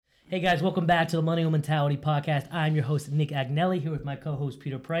Hey guys, welcome back to the Millennial Mentality Podcast. I'm your host, Nick Agnelli, here with my co-host,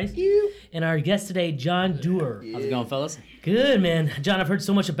 Peter Price. And our guest today, Jon Duerr. How's it going, fellas? Good, man. Jon, I've heard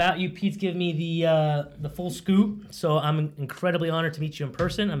so much about you. Pete's given me the full scoop, so I'm incredibly honored to meet you in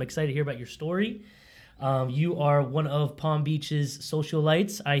person. I'm excited to hear about your story. You are one of Palm Beach's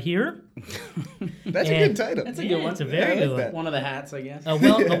socialites, I hear. That's a good title. That's a good one. It's a very good one. One of the hats, I guess. A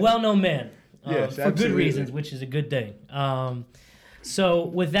well-known man. Yes, for good absolutely. reasons, which is a good thing. So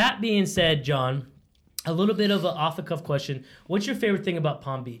with that being said, Jon, a little bit of an off-the-cuff question. What's your favorite thing about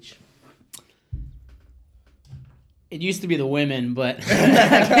Palm Beach? It used to be the women, but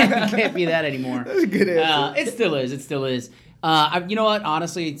it can't be that anymore. That's a good answer. It still is. It still is. You know what?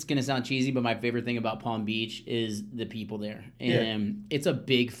 Honestly, it's going to sound cheesy, but my favorite thing about Palm Beach is the people there. And It's a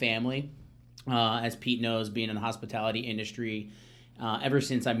big family. As Pete knows, being in the hospitality industry, ever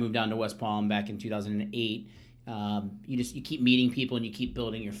since I moved down to West Palm back in 2008, you keep meeting people and you keep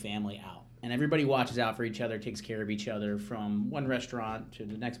building your family out. And everybody watches out for each other, takes care of each other from one restaurant to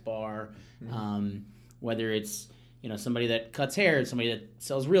the next bar. Whether it's somebody that cuts hair, somebody that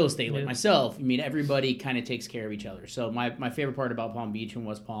sells real estate like myself. I mean, everybody kind of takes care of each other. So my favorite part about Palm Beach and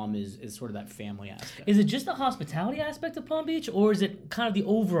West Palm is sort of that family aspect. Is it just the hospitality aspect of Palm Beach, or is it kind of the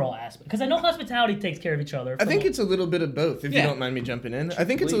overall aspect? Because I know hospitality takes care of each other. I think it's a little bit of both, if you don't mind me jumping in. I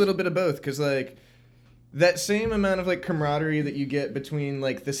think it's a little bit of both, because, that same amount of, camaraderie that you get between,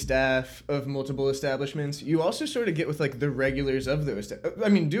 the staff of multiple establishments, you also sort of get with, the regulars of those. I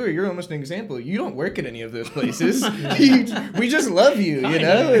mean, Duerr, you're almost an example. You don't work at any of those places. We just love you, you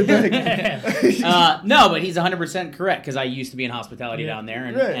know? No, but he's 100% correct, because I used to be in hospitality down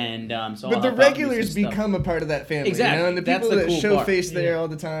there. So but the regulars become a part of that family, exactly. And the That's people the that cool show part. face there all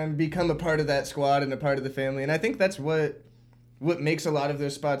the time become a part of that squad and a part of the family. And I think that's what makes a lot of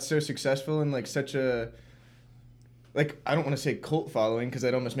those spots so successful and such a I don't want to say cult following because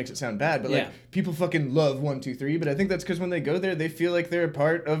that almost makes it sound bad, but people fucking love 1, 2, 3. But I think that's because when they go there, they feel like they're a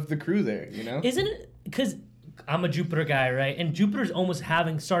part of the crew there, you know? Isn't it? Because I'm a Jupiter guy, right? And Jupiter's almost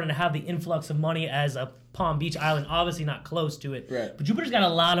starting to have the influx of money as a Palm Beach island, obviously not close to it. Right. But Jupiter's got a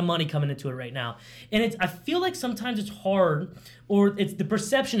lot of money coming into it right now. And I feel like sometimes it's hard, or the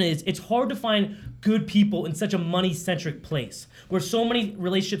perception is it's hard to find good people in such a money-centric place where so many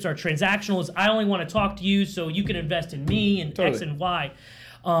relationships are transactional. I only want to talk to you so you can invest in me and X and Y.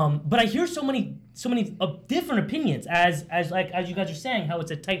 But I hear so many different opinions as you guys are saying, how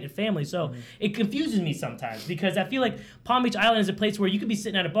it's a tight-knit family. So it confuses me sometimes because I feel like Palm Beach Island is a place where you could be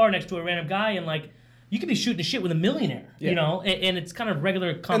sitting at a bar next to a random guy and you could be shooting the shit with a millionaire, you know, and it's kind of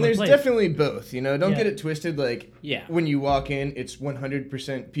regular common And there's place. definitely both, you know. Don't get it twisted. When you walk in, it's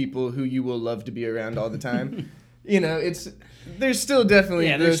 100% people who you will love to be around all the time. There's still definitely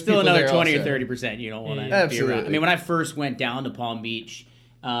there's still another 20 also. or 30% you don't want to be Absolutely. around. I mean, when I first went down to Palm Beach,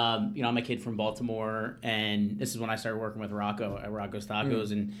 I'm a kid from Baltimore, and this is when I started working with Rocco at Rocco's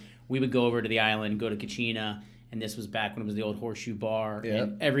Tacos, and we would go over to the island, go to Kachina, and this was back when it was the old Horseshoe Bar,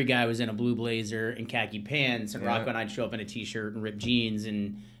 and every guy was in a blue blazer and khaki pants, and Rocco and I'd show up in a t-shirt and ripped jeans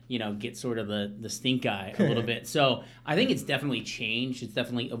and, get sort of the stink eye a little bit. So I think it's definitely changed. It's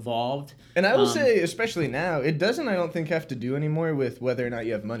definitely evolved. And I will say, especially now, it doesn't, I don't think, have to do anymore with whether or not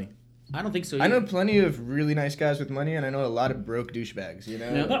you have money. I don't think so either. I know plenty of really nice guys with money, and I know a lot of broke douchebags, you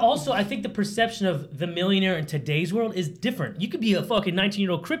know? Yeah. But also, I think the perception of the millionaire in today's world is different. You could be a fucking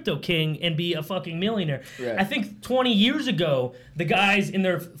 19-year-old crypto king and be a fucking millionaire. Right. I think 20 years ago, the guys in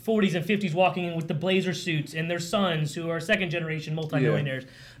their 40s and 50s walking in with the blazer suits and their sons who are second-generation multimillionaires,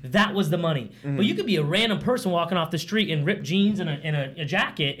 that was the money. Mm-hmm. But you could be a random person walking off the street in ripped jeans and a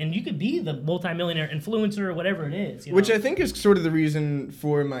jacket, and you could be the multimillionaire influencer or whatever it is. You know? Which I think is sort of the reason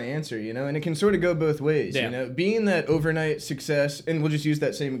for my answer, you know? And it can sort of go both ways, you know? Being that overnight success, and we'll just use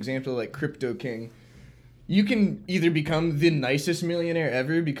that same example like Crypto King, you can either become the nicest millionaire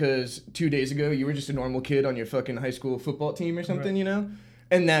ever because 2 days ago you were just a normal kid on your fucking high school football team or something, you know?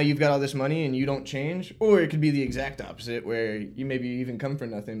 And now you've got all this money and you don't change. Or it could be the exact opposite where you maybe even come from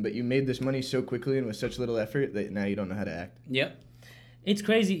nothing, but you made this money so quickly and with such little effort that now you don't know how to act. Yep. It's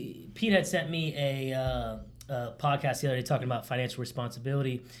crazy. Pete had sent me a podcast the other day talking about financial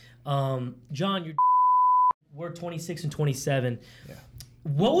responsibility. Jon, we're 26 and 27. Yeah.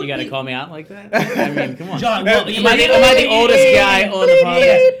 What would you got to call me out like that? I mean, come on. Jon, well, am I the oldest guy on the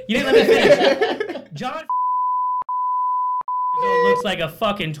podcast? You didn't let me finish. Jon looks like a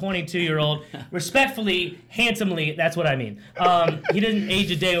fucking 22-year-old. Respectfully, handsomely, that's what I mean. He didn't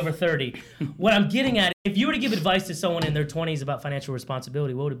age a day over 30. What I'm getting at, if you were to give advice to someone in their 20s about financial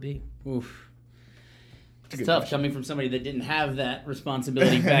responsibility, what would it be? Oof. It's tough coming from somebody that didn't have that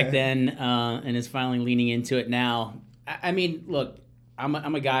responsibility back then and is finally leaning into it now. I mean, look,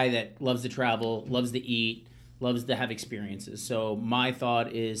 I'm a guy that loves to travel, loves to eat, loves to have experiences. So my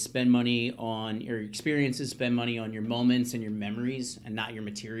thought is spend money on your experiences, spend money on your moments and your memories, and not your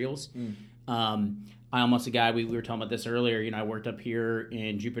materials. I'm almost a guy, we were talking about this earlier, I worked up here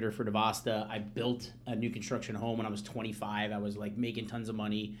in Jupiter for Devasta. I built a new construction home when I was 25. I was like making tons of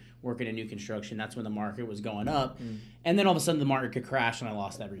money working in new construction. That's when the market was going up. And then all of a sudden the market crashed and I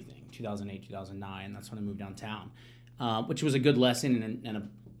lost everything. 2008, 2009, that's when I moved downtown, which was a good lesson and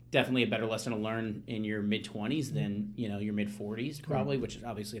definitely a better lesson to learn in your mid-20s than, your mid-40s probably, which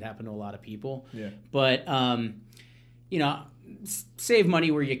obviously it happened to a lot of people. Yeah. But, save money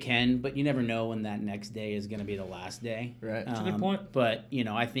where you can, but you never know when that next day is going to be the last day. Right. That's a good point. But,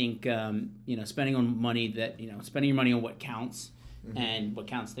 I think, spending on money that, spending your money on what counts. And what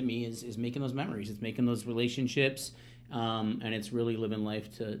counts to me is making those memories. It's making those relationships. And it's really living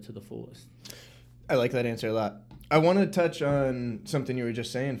life to the fullest. I like that answer a lot. I want to touch on something you were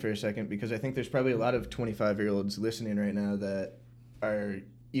just saying for a second, because I think there's probably a lot of 25-year-olds listening right now that are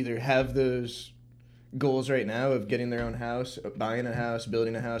either have those goals right now of getting their own house, buying a house,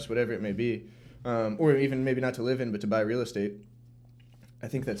 building a house, whatever it may be, or even maybe not to live in, but to buy real estate. I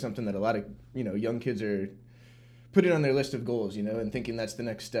think that's something that a lot of young kids are putting on their list of goals, and thinking that's the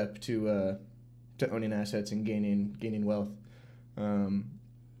next step to owning assets and gaining wealth.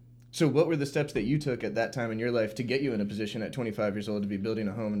 So what were the steps that you took at that time in your life to get you in a position at 25 years old to be building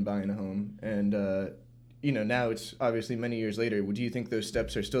a home and buying a home? And now it's obviously many years later. Do you think those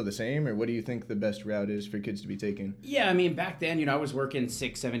steps are still the same, or what do you think the best route is for kids to be taking? Yeah, I mean, back then, I was working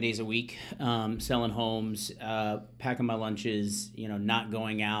 6-7 days a week, selling homes, packing my lunches, not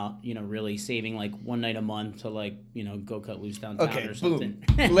going out, really saving like one night a month to go cut loose downtown or something.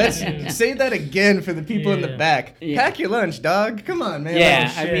 Boom. Let's say that again for the people in the back. Yeah. Pack your lunch, dog. Come on, man.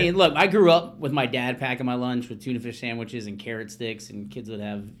 Yeah, I mean, look, I grew up with my dad packing my lunch with tuna fish sandwiches and carrot sticks, and kids would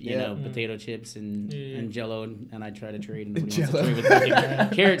have, potato chips and Jello, and I try to trade, and nobody wants to trade with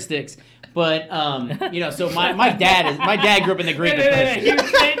me. Carrot sticks. But so my dad grew up in the Great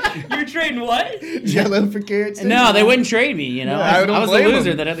Depression. You're trading what? Jello for carrot sticks? No, they wouldn't trade me. I was the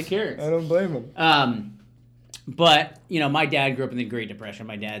loser that had the carrots. I don't blame them. But my dad grew up in the Great Depression.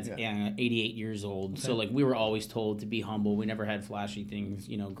 My dad's 88 years old, so we were always told to be humble. We never had flashy things,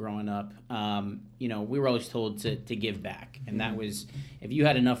 growing up. We were always told to give back, and that was, if you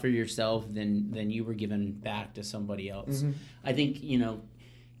had enough for yourself, then you were giving back to somebody else. I think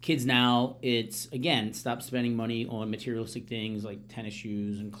kids now, it's again, stop spending money on materialistic things like tennis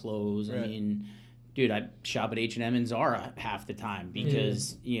shoes and clothes. Right. I mean, dude, I shop at H&M and Zara half the time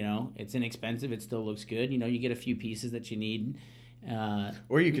because, it's inexpensive. It still looks good. You get a few pieces that you need.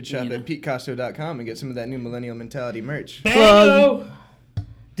 Or you could shop at PeteCosto.com and get some of that new Millennial Mentality merch. Bingo!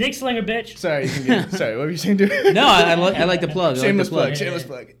 Dick slinger, bitch. Sorry, sorry, what were you saying, dude? No, I like the plug. Shameless plug. Shameless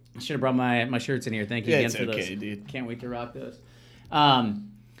plug. I should have brought my shirts in here. Thank you again for those. Dude. Can't wait to rock those.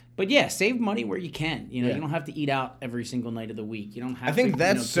 But yeah, save money where you can. You don't have to eat out every single night of the week. You don't have. I think to,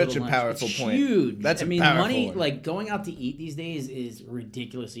 that's such a powerful point. Huge. That's powerful money one. Going out to eat these days is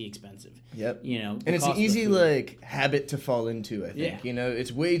ridiculously expensive. Yep. And it's an easy habit to fall into. I think. Yeah.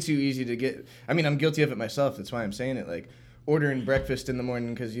 It's way too easy to get. I mean, I'm guilty of it myself. That's why I'm saying it. Ordering breakfast in the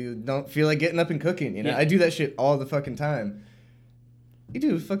morning because you don't feel like getting up and cooking. Yeah. I do that shit all the fucking time. You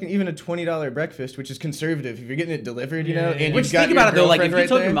do even a $20 breakfast, which is conservative. If you're getting it delivered, and which you've got think about it though, if you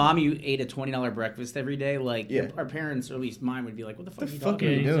told your mom you ate a $20 breakfast every day, our parents, or at least mine, would be like, "What the fuck are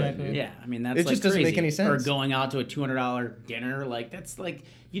you doing?" Exactly. Yeah, I mean that's it just doesn't make any sense. Or going out to a $200 dinner, that's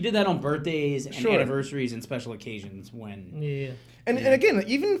you did that on birthdays and anniversaries and special occasions when. Yeah. And again,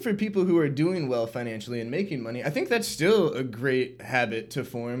 even for people who are doing well financially and making money, I think that's still a great habit to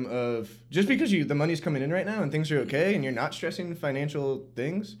form of just because the money's coming in right now and things are okay and you're not stressing financial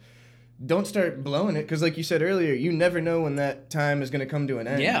things, don't start blowing it because like you said earlier, you never know when that time is going to come to an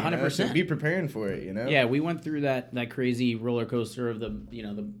end. Yeah, 100%. So be preparing for it, Yeah, we went through that crazy roller coaster of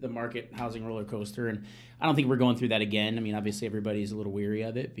the market housing roller coaster, and I don't think we're going through that again. I mean, obviously everybody's a little weary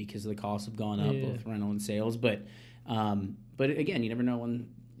of it because the costs have gone up, both rental and sales, but again, you never know when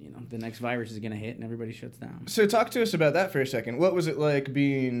the next virus is going to hit and everybody shuts down. So talk to us about that for a second. What was it like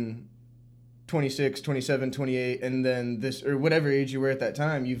being 26, 27, 28, and then this, or whatever age you were at that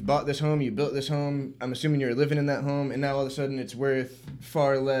time, you've bought this home, you built this home, I'm assuming you're living in that home, and now all of a sudden it's worth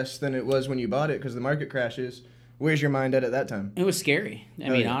far less than it was when you bought it because the market crashes. Where's your mind at that time? It was scary.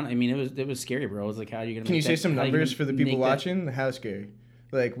 It was scary, bro. It was like, how are you going to Can you say some numbers for the people watching? How scary?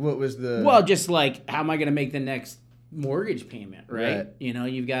 What was the... Well, just how am I going to make the next mortgage payment, right?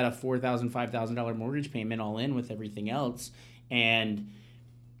 You've got a $4,000, $5,000 mortgage payment all in with everything else, and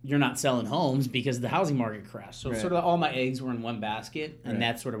you're not selling homes because the housing market crashed. So sort of all my eggs were in one basket, and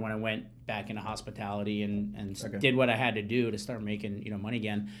that's sort of when I went back into hospitality and did what I had to do to start making money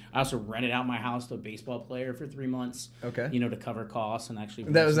again. I also rented out my house to a baseball player for 3 months. To cover costs and actually.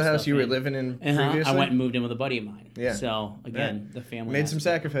 That was the house you were living in previously? I went and moved in with a buddy of mine. Yeah. So again, the family made some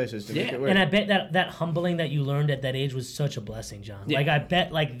sacrifices to make it work. And I bet that humbling that you learned at that age was such a blessing, John. Yeah. Like I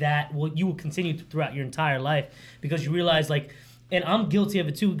bet you will continue throughout your entire life because you realize and I'm guilty of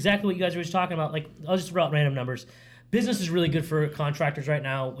it too, exactly what you guys were just talking about. Like, I'll just throw out random numbers. Business is really good for contractors right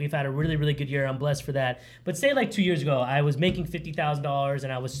now. We've had a really, really good year. I'm blessed for that. But say 2 years ago, I was making $50,000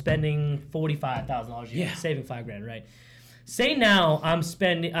 and I was spending $45,000 a year, saving $5,000, right? Say now I'm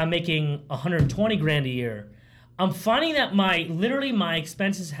making $120,000 a year. I'm finding that my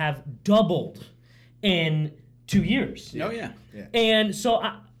expenses have doubled in 2 years. Oh yeah. And so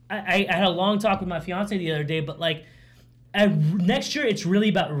I had a long talk with my fiance the other day, but next year, it's really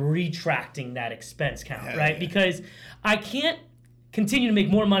about retracting that expense count, right? Because I can't continue to make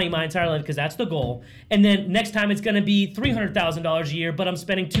more money my entire life because that's the goal. And then next time it's going to be $300,000 a year, but I'm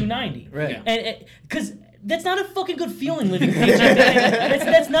spending $290,000, right? And because that's not a fucking good feeling living paycheck.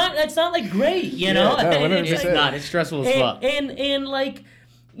 That's not great, you know. No, it's not. It's stressful as fuck. And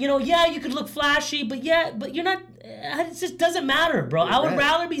you could look flashy, but you're not. It just doesn't matter, bro. I would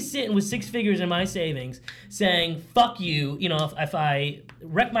rather be sitting with 6 figures in my savings, saying "fuck you." If I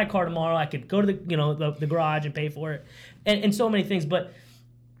wreck my car tomorrow, I could go to the garage and pay for it, and so many things. But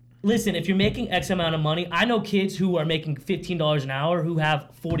listen, if you're making X amount of money, I know kids who are making $15 an hour who have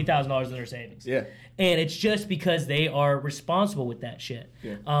 $40,000 in their savings. Yeah. And it's just because they are responsible with that shit.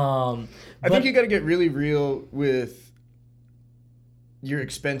 Yeah. I think you got to get really real with your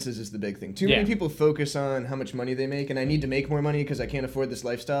expenses is the big thing. Too many people focus on how much money they make, and I need to make more money because I can't afford this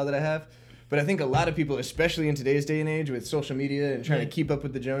lifestyle that I have. But I think a lot of people, especially in today's day and age with social media and trying to keep up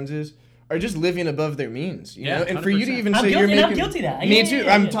with the Joneses, are just living above their means. You know? And 100%. For you to even say you're making... I'm guilty of that. Me too.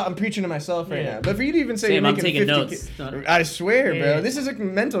 I'm preaching to myself right now. But for you to even say you're making 50... notes. I swear, bro. This is a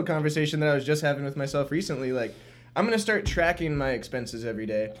mental conversation that I was just having with myself recently. I'm going to start tracking my expenses every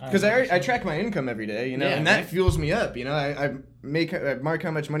day. Because I track my income every day, and that fuels me up. I mark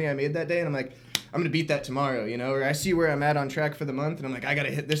how much money I made that day, and I'm like, I'm going to beat that tomorrow, or I see where I'm at on track for the month, and I'm like, I got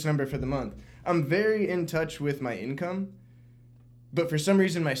to hit this number for the month. I'm very in touch with my income, but for some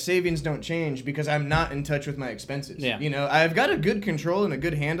reason my savings don't change because I'm not in touch with my expenses. Yeah. I've got a good control and a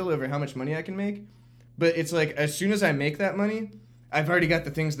good handle over how much money I can make, but it's as soon as I make that money, I've already got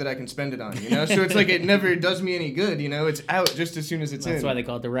the things that I can spend it on, So it's it never does me any good, It's out just as soon as it's in. That's why they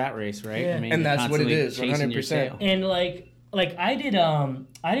call it the rat race, right? Yeah. And that's what it is, 100%. And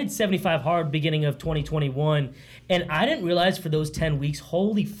I did 75 hard beginning of 2021, and I didn't realize for those 10 weeks,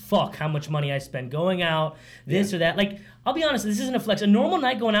 holy fuck, how much money I spent going out, this or that. I'll be honest, this isn't a flex. A normal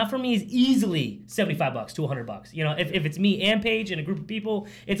night going out for me is easily $75 to $100. If it's me and Paige and a group of people,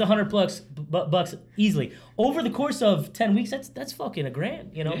 it's $100 bucks easily. Over the course of 10 weeks, that's fucking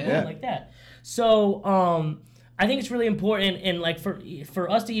 $1,000, like that. So I think it's really important, and for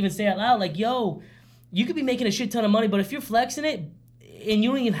us to even say out loud, yo, you could be making a shit ton of money, but if you're flexing it and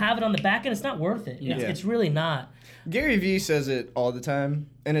you don't even have it on the back end, it's not worth it. Yeah. It's really not. Gary Vee says it all the time,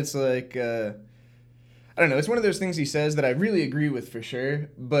 and it's I don't know, it's one of those things he says that I really agree with for sure,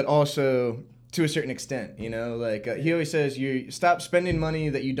 but also to a certain extent, he always says you stop spending money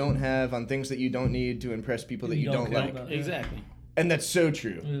that you don't have on things that you don't need to impress people that you don't like. Exactly. And that's so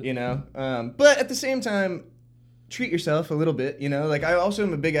true, But at the same time, treat yourself a little bit, I also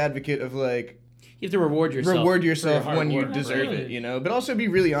am a big advocate of you have to reward yourself. Reward yourself when you deserve it, But also be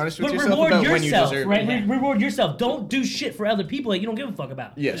really honest with yourself about when you deserve it. Yeah. Reward yourself. Don't do shit for other people that you don't give a fuck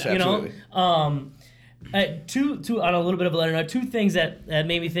about. Yes, absolutely. Two on a little bit of a letter note, 2 things that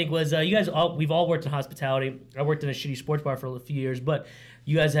made me think was we've all worked in hospitality. I worked in a shitty sports bar for a few years, but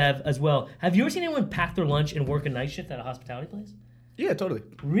you guys have as well. Have you ever seen anyone pack their lunch and work a night shift at a hospitality place? Yeah, totally.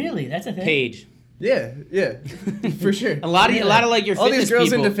 Really? That's a thing? Paige. Yeah, for sure. A lot of your all fitness these girls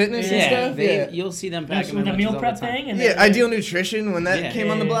people. into fitness and stuff. You'll see them packing with a meal prep thing. And Ideal Nutrition. When that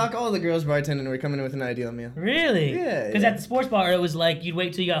came on the block, all the girls bartending were coming in with an ideal meal. Really? Yeah. Because at the sports bar, it was you'd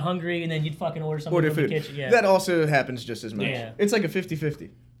wait till you got hungry and then you'd fucking order something from food. the kitchen. Yeah. That also happens just as much. Yeah. It's like a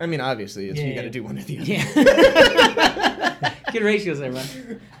 50-50. I mean, obviously, you got to do one or the other. Yeah. Good ratios there, man.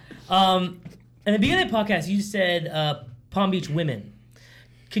 In the beginning of the podcast, you said Palm Beach women.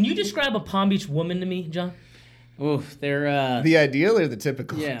 Can you describe a Palm Beach woman to me, John? Oof, they're the ideal or the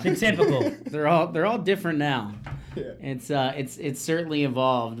typical? Yeah, the typical. They're all different now. Yeah. It's certainly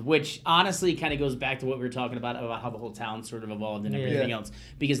evolved, which honestly kind of goes back to what we were talking about how the whole town sort of evolved and everything else.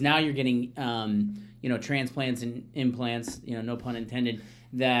 Because now you're getting transplants and implants, no pun intended,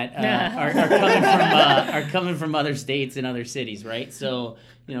 that are coming from other states and other cities, right? So,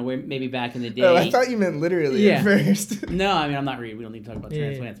 we're maybe back in the day. Oh, I thought you meant literally at first. No, I mean, I'm not reading. We don't need to talk about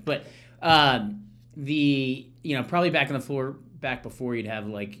transplants. But probably back before you'd have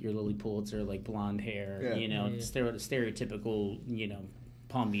like your Lily Pulitzer, like blonde hair, stereotypical,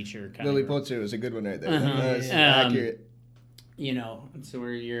 Palm Beacher kind Lily of. Pulitzer was a good one right there. That was accurate. So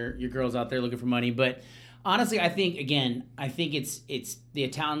where your girls out there looking for money, but honestly, I think it's the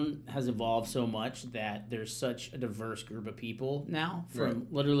town has evolved so much that there's such a diverse group of people now from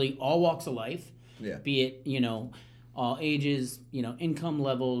literally all walks of life. Yeah. Be it all ages, income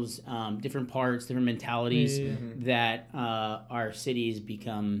levels, different parts, different mentalities. That our cities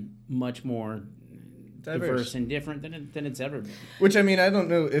become much more diverse and different than it's ever been. Which, I mean, I don't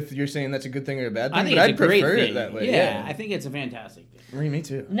know if you're saying that's a good thing or a bad thing, I think but it's I'd a great prefer thing. it that way. Yeah, I think it's a fantastic thing. Me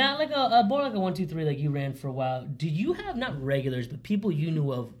too. Not like a more like a 1, 2, 3 like you ran for a while. Do you have not regulars, but people you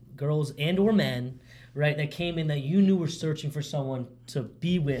knew of, girls and or men, right, that came in that you knew were searching for someone to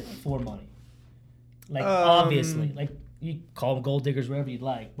be with for money? Like obviously, like you call them gold diggers wherever you'd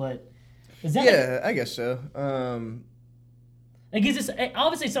like, but is that I guess so. Like, is this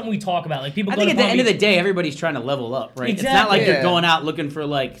obviously something we talk about? Like, people. I think at the end of the day, everybody's trying to level up, right? Exactly. It's not like you're going out looking for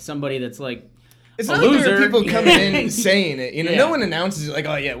like somebody that's like it's a not loser. like there are people coming in saying it. Yeah. No one announces it like,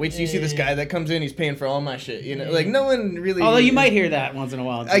 oh yeah, wait till you see this guy that comes in, he's paying for all my shit. Like no one really. Although you might hear that once in a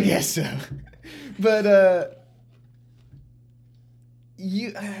while. I guess so, but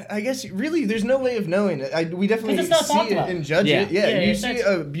I guess really, there's no way of knowing it. We definitely see it and judge it. Yeah, you see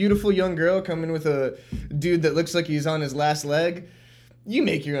a beautiful young girl coming with a dude that looks like he's on his last leg. You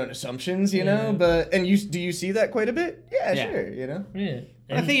make your own assumptions, you know. But do you see that quite a bit? Yeah. Sure, Yeah.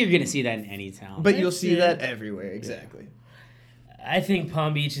 I think you're gonna see that in any town. But you'll see that everywhere. Exactly. I think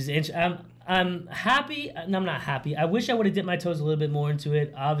Palm Beach is I'm happy, and I'm not happy. I wish I would have dipped my toes a little bit more into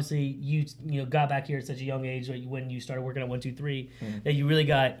it. Obviously, you got back here at such a young age, right, when you started working at 123, that you really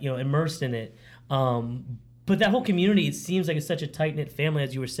got immersed in it. But that whole community, it seems like it's such a tight knit family,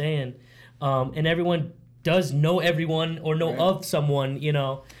 as you were saying, and everyone does know everyone or know of someone.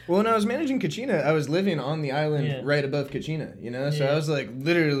 Well, when I was managing Kachina, I was living on the island right above Kachina. So I was like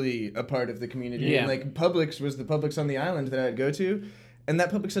literally a part of the community. Yeah. And like Publix was the Publix on the island that I'd go to. And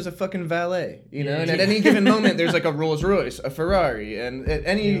that Publix has a fucking valet, and at any given moment, there's like a Rolls Royce, a Ferrari, and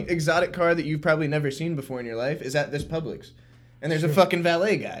any exotic car that you've probably never seen before in your life is at this Publix. And there's a fucking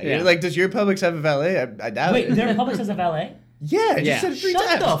valet guy. Yeah. Like, does your Publix have a valet? I doubt it. Wait, their Publix has a valet? Yeah, I just said it 3 times.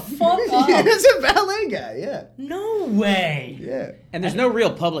 Shut the fuck up. It's a valet guy, yeah. No way. Yeah. And there's no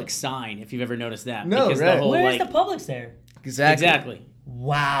real public sign, if you've ever noticed that. No, because right. the whole, Where's the Publix there? Exactly.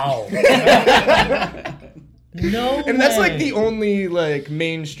 Wow. No And that's like the only like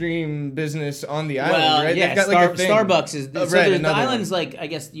mainstream business on the island, right? Yeah, they've got like a thing. Starbucks is Oh, so right, the island's one. like, I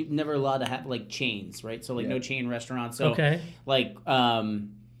guess you're never allowed to have like chains, right? So like no chain restaurants. So like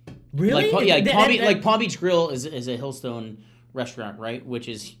really? Like Palm Beach Grill is a Hillstone restaurant, right? Which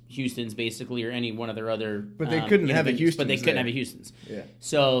is Houston's basically, or any one of their other. But they couldn't have a Houston's. But they couldn't have a Houston's. Yeah.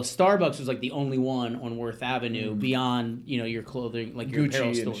 So Starbucks was like the only one on Worth Avenue beyond your clothing, like your Gucci apparel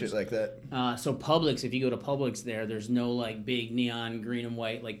and stores. shit like that. So Publix, if you go to Publix there's no like big neon green and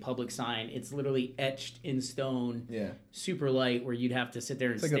white like Publix sign. It's literally etched in stone. Yeah. Super light, where you'd have to sit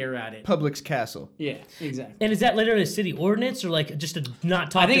there and stare at it. Publix castle. Yeah, exactly. And is that literally a city ordinance, or like just to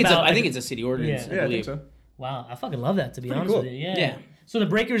not talk about? I think it's a city ordinance. Yeah, I think so. Wow, I fucking love that, to be honest with you. Yeah. So the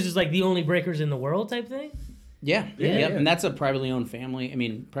Breakers is like the only Breakers in the world type thing? Yeah. And that's a privately owned family. I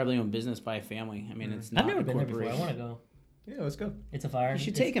mean, privately owned business by a family. I mean, it's not I've never a been there before. corporation. I want to go. Yeah, let's go. It's a fire. You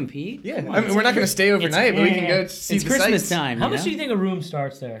should take him, Pete. Yeah, I mean, we're not going to stay overnight, but we can go see it's the Christmas sights. time. How much do you think a room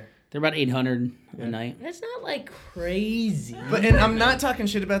starts there? They're about $800 a night. That's not like crazy. And I'm not talking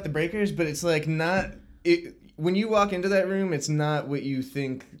shit about the Breakers, but it's like not it. When you walk into that room, it's not what you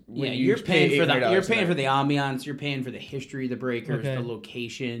think. When You're paying for the the ambiance. You're paying for the history of the Breakers, the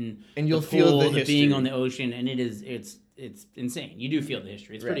location, and you'll the feel pool, the the history. being on the ocean, and it's insane. You do feel the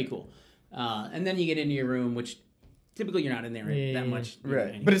history. It's pretty cool. And then you get into your room, which typically you're not in there that much. Right,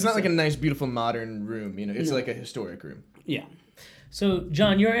 anyway, but it's not like a nice, beautiful, modern room. It's like a historic room. Yeah. So,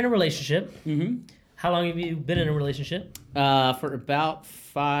 John, you're in a relationship. Mm-hmm. How long have you been in a relationship? For about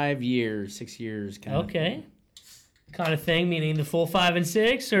 5 years, 6 years, kind of. Okay. Kind of thing, meaning the full 5 and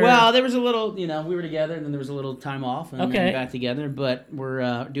 6, or well, there was a little, we were together, and then there was a little time off, and then back together. But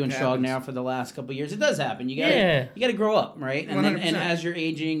we're doing strong now for the last couple of years. It does happen. You got to grow up, right? And then, and as you're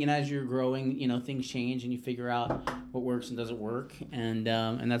aging and as you're growing, things change, and you figure out what works and doesn't work, and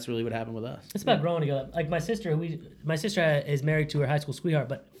that's really what happened with us. It's about growing together. Like my sister is married to her high school sweetheart,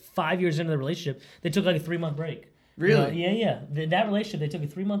 but 5 years into the relationship, they took like a 3-month break. Really? Yeah. That relationship, they took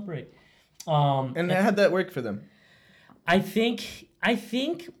a 3-month break. And how'd that work for them? I think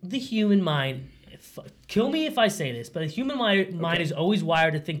the human mind, kill me if I say this, but the human mind is always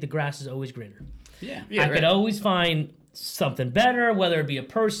wired to think the grass is always greener. Yeah. I could always find something better, whether it be a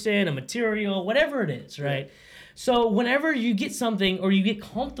person, a material, whatever it is, right? Yeah. So whenever you get something or you get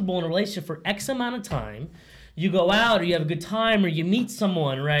comfortable in a relationship for X amount of time, you go out or you have a good time or you meet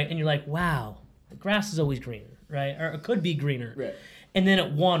someone, right? And you're like, wow, the grass is always greener, right? Or it could be greener. Right. And then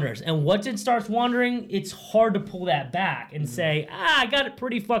it wanders. And once it starts wandering, it's hard to pull that back and say, I got it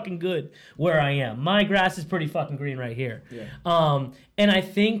pretty fucking good where I am. My grass is pretty fucking green right here. Yeah. And I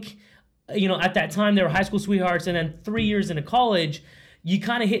think, at that time, they were high school sweethearts. And then 3 years into college, you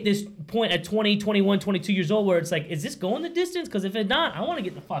kind of hit this point at 20, 21, 22 years old where it's like, is this going the distance? Because if it's not, I want to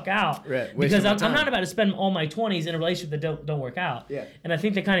get the fuck out. Right. Because I'm not about to spend all my 20s in a relationship that don't work out. Yeah. And I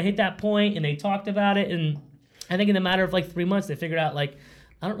think they kind of hit that point and they talked about it. And I think in a matter of like 3 months, they figured out like,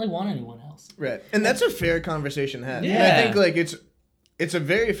 I don't really want anyone else. Right. And that's a fair conversation to have. Yeah. And I think like it's a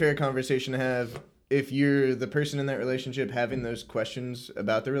very fair conversation to have if you're the person in that relationship having those questions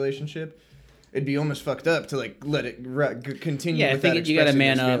about the relationship. It'd be almost fucked up to like let it continue. Yeah, I think you got to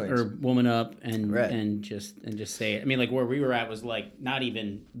man up feelings. or woman up and just say it. I mean, like where we were at was like not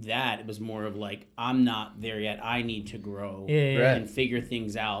even that. It was more of like I'm not there yet. I need to grow and figure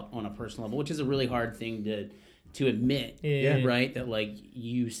things out on a personal level, which is a really hard thing to admit. Yeah. Right. That like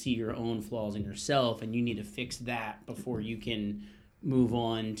you see your own flaws in yourself and you need to fix that before you can move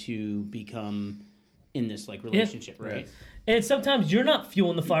on to become in this like relationship. Yeah. Right. And sometimes you're not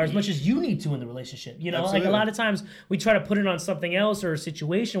fueling the fire as much as you need to in the relationship. Absolutely. Like a lot of times we try to put it on something else or a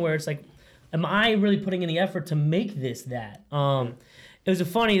situation where it's like, am I really putting in the effort to make this that? It was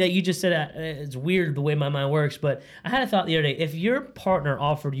funny that you just said it's weird the way my mind works, but I had a thought the other day. If your partner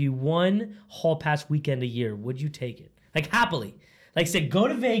offered you one hall pass weekend a year, would you take it? Like happily. Like said, go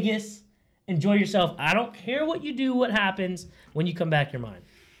to Vegas, enjoy yourself. I don't care what you do, what happens. When you come back, you're mine.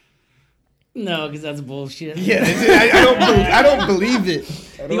 No, because that's bullshit. Yeah, I don't believe it.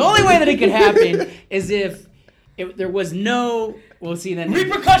 The only way that it could happen is if there was no. We'll see then.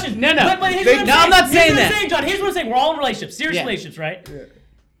 Repercussions. No. But here's what I'm saying. I'm not saying that. Here's what I'm saying. We're all in relationships, serious relationships, right? Yeah.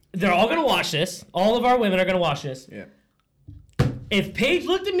 They're all gonna watch this. All of our women are gonna watch this. Yeah. If Paige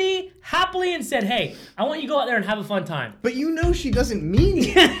looked at me happily and said, "Hey, I want you to go out there and have a fun time," but she doesn't mean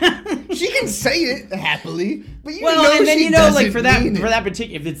it. She can say it happily, but and then doesn't for that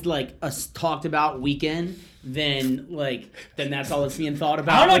particular, if it's like a talked about weekend, then that's all that's being thought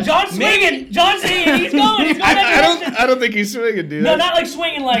about. I don't know. John's swinging. John's saying he's going. I don't think he's swinging, dude. No, not like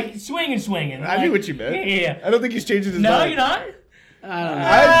swinging, like swinging. I knew what you meant. Yeah. I don't think he's changing his mind. No, you're not. I don't know.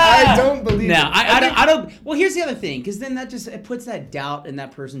 I don't believe it. I don't. Well, here's the other thing, because then it puts that doubt in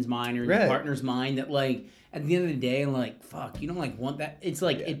that person's mind or in your partner's mind that like at the end of the day, like fuck, you don't like want that. It's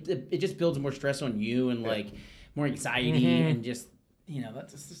like it just builds more stress on you and like more anxiety and just.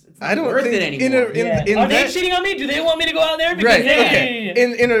 That's just, it's not worth it anymore. Are they cheating on me? Do they want me to go out there? Because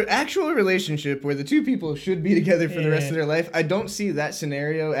In an actual relationship where the two people should be together for the rest of their life, I don't see that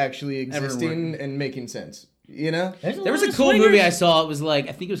scenario actually existing and making sense. There was a cool movie I saw. It was like,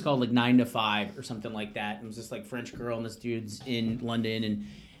 I think it was called like 9 to 5 or something like that. It was this like French girl and this dude's in London and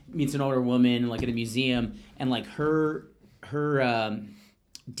meets an older woman like at a museum, and like her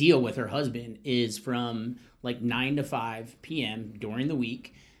deal with her husband is from like 9 to 5 p.m. during the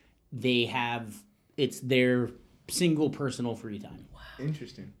week. It's their single personal free time. Wow.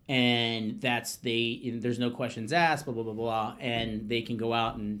 Interesting. And there's no questions asked, blah, blah, blah, blah. And they can go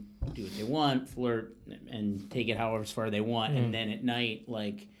out and do what they want, flirt, and take it however far they want. And then at night,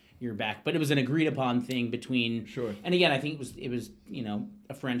 like, you're back. But it was an agreed upon thing between. Sure. And again, I think it was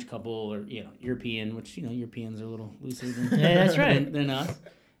a French couple or European, which Europeans are a little looser than that's right than us.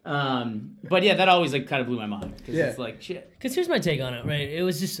 But yeah, that always like kind of blew my mind because it's like shit. Because here's my take on it, right? It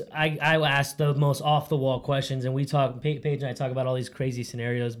was just I asked the most off the wall questions, and we talk. Paige and I talk about all these crazy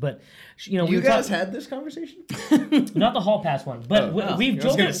scenarios, but you guys had this conversation? Not the hall pass one, but we've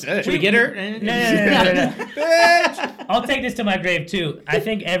joked. Should we get her? No. I'll take this to my grave too. I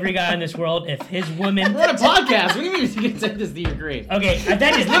think every guy in this world, if his woman, we're on a podcast. What do you mean you can take this to your grave? Okay,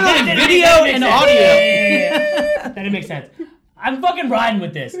 that is literally video and audio. That didn't make sense. I'm fucking riding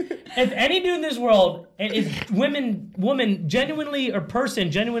with this. If any dude in this world, if woman genuinely or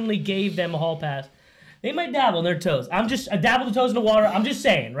person genuinely gave them a hall pass, they might dabble in their toes. I dabble the toes in the water. I'm just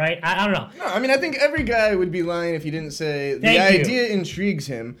saying, right? I don't know. No, I mean, I think every guy would be lying if he didn't say the idea intrigues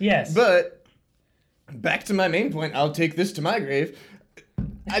him. Yes. But back to my main point, I'll take this to my grave.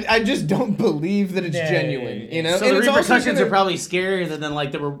 I just don't believe that it's genuine, you know? So and the it's repercussions are probably scarier than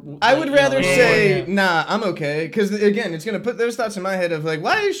like the... I would rather say, nah, I'm okay. Because, again, it's going to put those thoughts in my head of, like,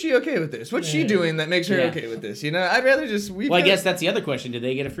 why is she okay with this? What's she doing that makes her okay with this? You know, I'd rather just... Well, I guess that's the other question. Did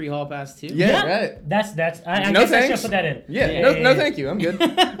they get a free hall pass, too? Yeah, right. That's I no guess thanks. I should put that in. No, thank you. I'm good.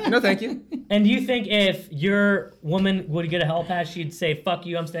 No, thank you. And do you think if your woman would get a hall pass, she'd say, fuck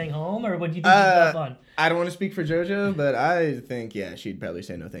you, I'm staying home? Or would you think she'd have fun? I don't want to speak for JoJo, but I think, she'd probably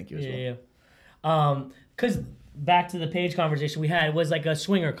say no thank you as well. Yeah. Because back to the Paige conversation we had, it was like a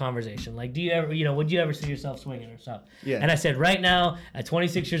swinger conversation. Like, do you ever, would you ever see yourself swinging or stuff? Yeah. And I said, right now, at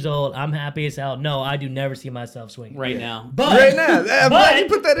 26 years old, I'm happy as hell. No, I do never see myself swinging. Right now. But, right now. I'm glad you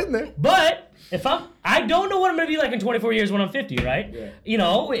put that in there. But if I don't know what I'm going to be like in 24 years when I'm 50, right?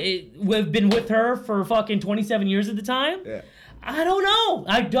 Yeah. We've been with her for fucking 27 years at the time. Yeah. I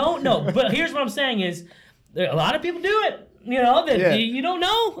don't know. But here's what I'm saying is, a lot of people do it. That you don't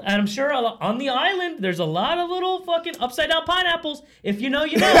know. And I'm sure on the island, there's a lot of little fucking upside down pineapples. If you know,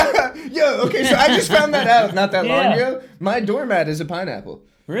 you know. Yo, okay, so I just found that out not that long ago. My doormat is a pineapple.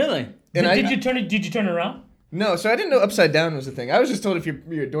 Really? And did you turn it around? No, so I didn't know upside down was a thing. I was just told if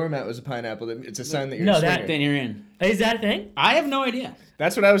your doormat was a pineapple, that it's a sign that you're a swinger. Then you're in. Is that a thing? I have no idea.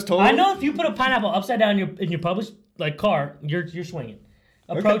 That's what I was told. I know if you put a pineapple upside down in your public car, you're swinging.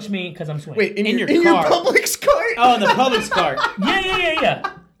 Approach me because I'm swinging. Wait, in your car. Your Publix cart? Oh, in the Publix cart.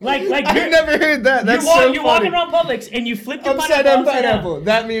 Yeah. Like I've never heard that. That's so funny. You're walking around Publix and you flip the upside down pineapple.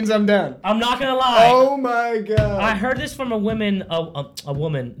 That means I'm down. I'm not gonna lie. Oh my god. I heard this from a woman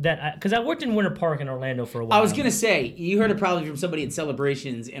that because I worked in Winter Park in Orlando for a while. I was gonna say you heard it probably from somebody at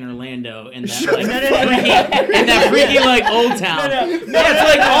Celebrations in Orlando in that freaky like old town. It's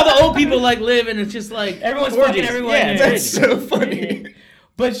like all the old people like live and it's just like everyone's fucking everyone. Yeah, that's so funny.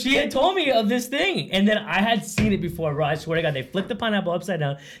 But she had told me of this thing, and then I had seen it before, bro. I swear to God, they flipped the pineapple upside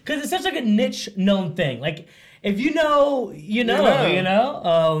down because it's such like a niche known thing. Like, if you know, you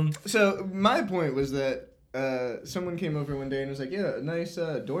know. So my point was that someone came over one day and was like, "Yeah, a nice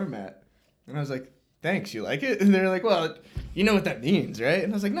doormat," and I was like, "Thanks, you like it?" And they're like, "Well, you know what that means, right?"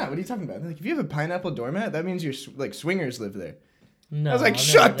 And I was like, "No, what are you talking about?" And they're like, if you have a pineapple doormat, that means like swingers live there. No, I was like,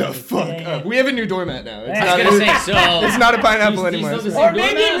 shut the fuck up. We have a new doormat now. It's not a pineapple anymore. Or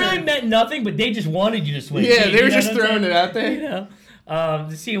maybe it really meant nothing, but they just wanted you to swing. Yeah, they were just throwing it out there.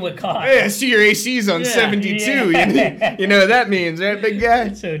 To see what cost. Hey, I see your AC's on 72. Yeah. You know what that means, right, big guy?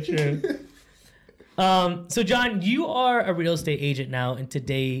 That's so true. So, John, you are a real estate agent now, and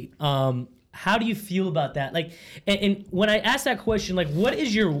today, how do you feel about that? Like, and when I ask that question, like, what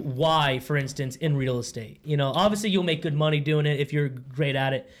is your why, for instance, in real estate? Obviously you'll make good money doing it if you're great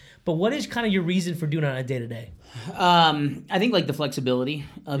at it, but what is kind of your reason for doing it on a day-to-day? I think like the flexibility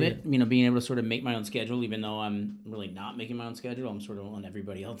of it, being able to sort of make my own schedule, even though I'm really not making my own schedule. I'm sort of on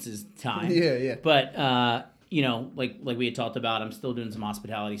everybody else's time. Yeah. But, like we had talked about, I'm still doing some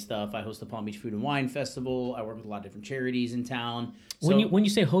hospitality stuff. I host the Palm Beach Food and Wine Festival. I work with a lot of different charities in town. So, when you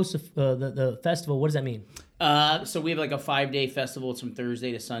say host the festival, what does that mean? So we have like a 5-day festival. It's from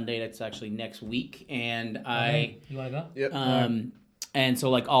Thursday to Sunday. That's actually next week. And You want to go? Yep. And so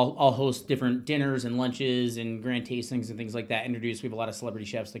like I'll host different dinners and lunches and grand tastings and things like that. We have a lot of celebrity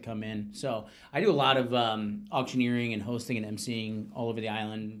chefs that come in. So I do a lot of auctioneering and hosting and emceeing all over the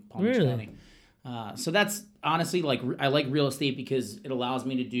island, Palm Beach County. So that's honestly like I like real estate because it allows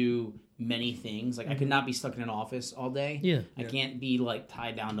me to do many things. Like I could not be stuck in an office all day. Yeah. I can't be like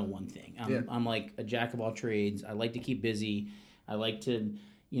tied down to one thing. I'm like a jack of all trades. I like to keep busy. I like to,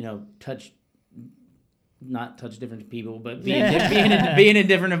 not touch different people, but be in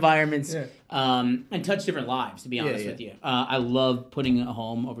different environments, and touch different lives. To be honest with you, I love putting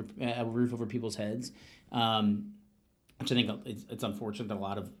a roof over people's heads. Which I think it's unfortunate that a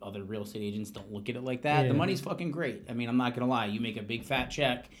lot of other real estate agents don't look at it like that. The money's fucking great. I mean, I'm not gonna lie. You make a big fat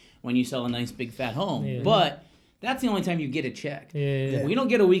check when you sell a nice big fat home, but that's the only time you get a check. We don't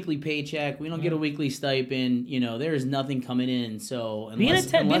get a weekly paycheck. We don't get a weekly stipend. There is nothing coming in. So being a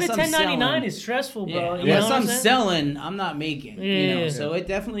 1099 is stressful, bro. Unless I'm selling, I'm not making. So it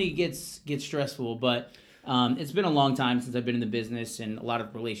definitely gets stressful. But it's been a long time since I've been in the business, and a lot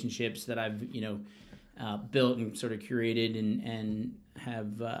of relationships that I've built and sort of curated and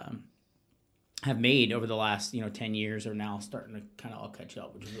have made over the last 10 years are now starting to kind of all catch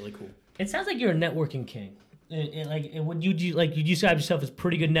up, which is really cool. It sounds like you're a networking king. Would you describe yourself as a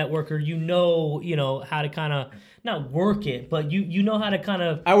pretty good networker? How to kind of not work it, but you know how to kind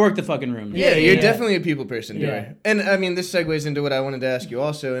of. I work the fucking room. Yeah, you're definitely a people person, Duerr. And I mean, this segues into what I wanted to ask you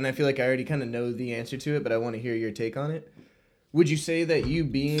also, and I feel like I already kind of know the answer to it, but I want to hear your take on it. Would you say that you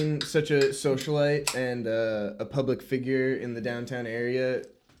being such a socialite and a public figure in the downtown area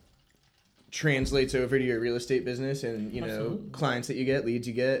translates over to your real estate business and, you know, Absolutely. clients that you get, leads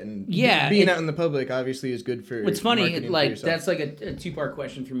you get, and Yeah, being out in the public obviously is good for What's funny, marketing for like, yourself. that's like a two-part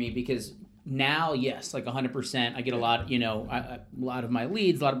question for me, because now, yes, like 100%, I get a lot, you know, a lot of my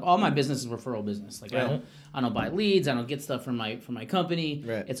leads, all my business is referral business. Like, I don't buy leads, I don't get stuff from my company.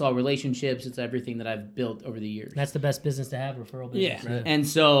 Right. It's all relationships, it's everything that I've built over the years. That's the best business to have, referral business. Yeah. And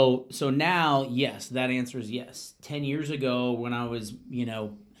so now, yes, that answer is yes. 10 years ago, when I was, you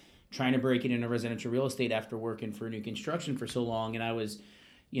know, trying to break it into residential real estate after working for new construction for so long, and I was,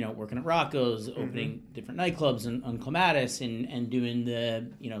 you know, working at Rocco's, opening different nightclubs on Clematis, and doing the,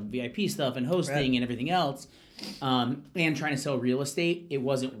 you know, VIP stuff and hosting and everything else, and trying to sell real estate, it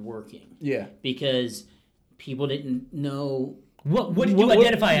wasn't working. Yeah. Because people didn't know What did you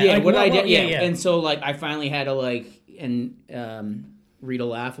identify as? Yeah, Like, yeah. And so, like, I finally had to, like, and Rita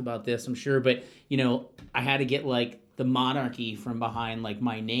laugh about this, I'm sure, but, you know, I had to get, like, the monarchy from behind, like,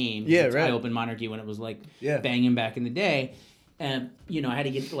 my name. Yeah, right. I opened Monarchy when it was, like, Yeah. banging back in the day. And, you know, I had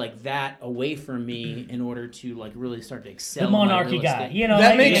to get, like, that away from me in order to, like, really start to excel. The monarchy guy, you know.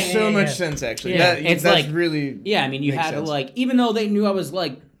 That like, makes so much sense, actually. Yeah. That's It's like, really... Yeah, I mean, you makes had to, sense. like, even though they knew I was,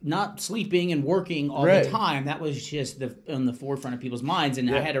 like, not sleeping and working all Right. the time, that was just on the forefront of people's minds, and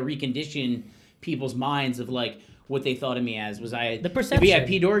I had to recondition people's minds of, like, what they thought of me as. Was I The perception.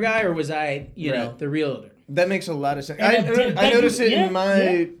 VIP door guy, or was I, you know, Right. the realtor? That makes a lot of sense. And I notice it yeah, in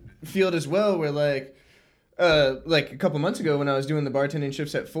my field as well, where like a couple months ago when I was doing the bartending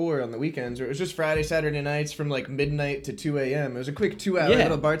shifts at 4 on the weekends, where it was just Friday, Saturday nights from like midnight to 2 a.m. It was a quick 2-hour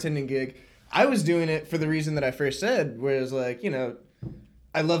little bartending gig. I was doing it for the reason that I first said, whereas like, you know,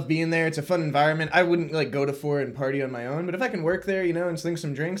 I love being there. It's a fun environment. I wouldn't like go to 4 and party on my own, but if I can work there, you know, and sling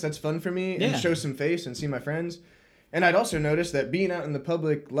some drinks, that's fun for me, and show some face and see my friends. And I'd also noticed that being out in the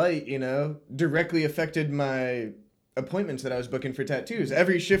public light, you know, directly affected my appointments that I was booking for tattoos.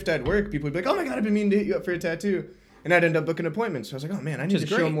 Every shift I'd work, people would be like, oh my God, I've been meaning to hit you up for a tattoo. And I'd end up booking appointments. So I was like, oh man, I need to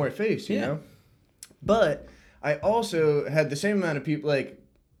show more face, you know? But I also had the same amount of people like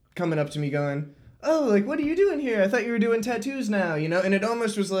coming up to me going, oh, like, what are you doing here? I thought you were doing tattoos now, you know? And it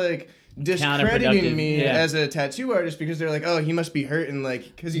almost was like discrediting me as a tattoo artist, because they're like, oh, he must be hurting, like,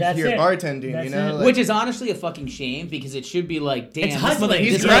 because he's here bartending, you know? Like, which is honestly a fucking shame, because it should be like, damn, it's hustling.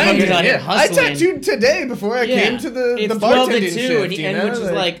 He's grinding. I tattooed today before I came to the bartending shift, and which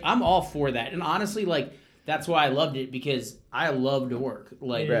is like, I'm all for that. And honestly, like, that's why I loved it, because I love to work.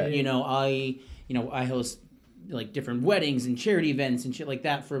 Like, you know, I host like different weddings and charity events and shit like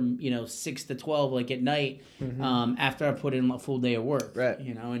that from, you know, 6 to 12, like at night, after I put in a full day of work,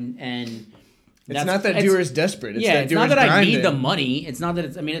 you know, and it's not that Duerr's desperate. It's that it's not Duerr's that grinding. I need the money. It's not that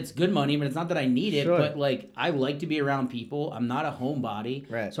it's, I mean, it's good money, but it's not that I need it. But like, I like to be around people. I'm not a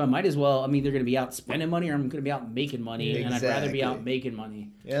homebody, so I might as well. I'm either going to be out spending money, or I'm going to be out making money, and I'd rather be out making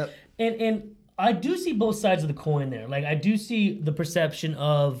money. Yep. And I do see both sides of the coin there. Like, I do see the perception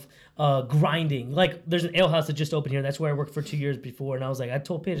of grinding. Like, there's an ale house that just opened here. That's where I worked for 2 years before. And I was like, I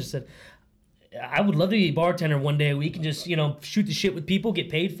told Paige, I said, I would love to be a bartender one day a week and just, you know, shoot the shit with people, get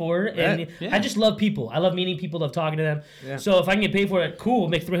paid for it. And I just love people. I love meeting people, love talking to them. Yeah. So if I can get paid for it, cool,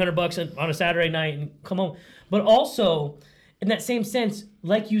 make $300 on a Saturday night and come home. But also, in that same sense,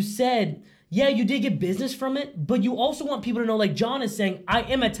 like you said, yeah, you did get business from it, but you also want people to know, like Jon is saying, I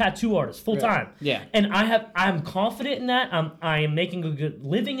am a tattoo artist full time. Yeah. And I'm confident in that. I am making a good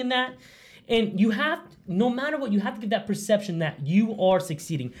living in that. And you have, no matter what, you have to give that perception that you are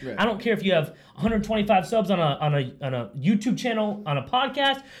succeeding. Right. I don't care if you have 125 subs on a YouTube channel, on a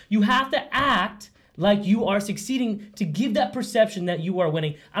podcast. You have to act like you are succeeding to give that perception that you are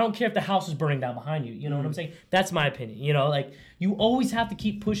winning. I don't care if the house is burning down behind you. You know what I'm saying? That's my opinion. You know, like, you always have to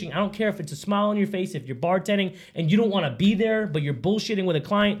keep pushing. I don't care if it's a smile on your face, if you're bartending and you don't want to be there, but you're bullshitting with a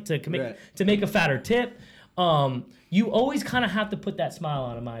client to make a fatter tip. You always kind of have to put that smile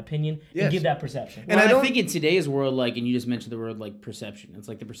on, in my opinion, and give that perception. And I think in today's world, like, and you just mentioned the word, like, perception. It's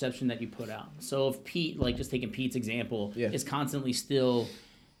like the perception that you put out. So if Pete, like, just taking Pete's example, is constantly still,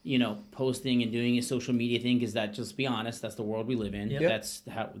 you know, posting and doing his social media thing, because that, just be honest, that's the world we live in. Yep.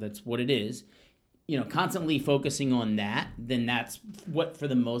 That's what it is. You know, constantly focusing on that, then that's what, for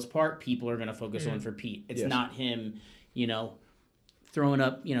the most part, people are going to focus on for Pete. It's not him, you know, throwing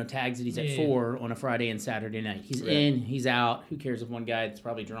up, you know, tags that he's at 4 on a Friday and Saturday night. He's in, he's out. Who cares if one guy that's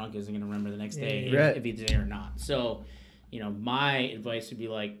probably drunk isn't going to remember the next day if he's there or not. So, you know, my advice would be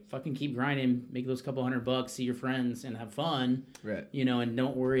like, fucking keep grinding, make those couple $100, see your friends, and have fun. Right. You know, and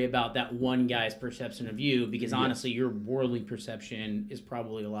don't worry about that one guy's perception of you, because honestly, your worldly perception is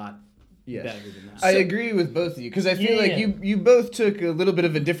probably a lot better than that. I agree with both of you, because I feel like you both took a little bit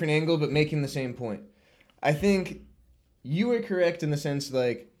of a different angle, but making the same point. I think you were correct in the sense,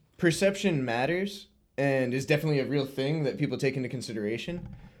 like, perception matters and is definitely a real thing that people take into consideration.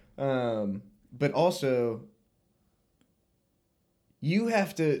 But also,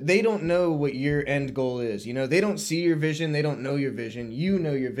 they don't know what your end goal is. You know, they don't see your vision. They don't know your vision. You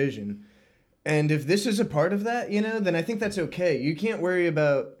know your vision. And if this is a part of that, you know, then I think that's okay. You can't worry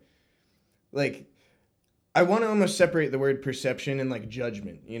about, like, I want to almost separate the word perception and, like,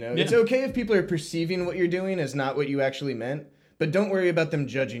 judgment, you know? Yeah. It's okay if people are perceiving what you're doing as not what you actually meant, but don't worry about them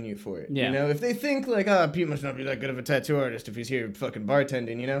judging you for it, you know? If they think, like, Pete must not be that good of a tattoo artist if he's here fucking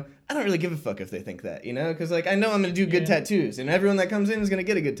bartending, you know? I don't really give a fuck if they think that, you know? Because, like, I know I'm going to do good tattoos, and everyone that comes in is going to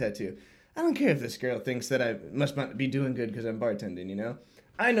get a good tattoo. I don't care if this girl thinks that I must not be doing good because I'm bartending, you know?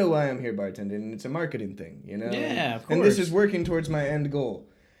 I know why I'm here bartending, and it's a marketing thing, you know? Yeah, of course. And this is working towards my end goal.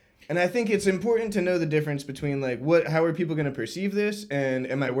 And I think it's important to know the difference between, like, how are people going to perceive this, and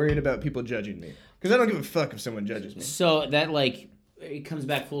am I worried about people judging me? Because I don't give a fuck if someone judges me. So that, like, it comes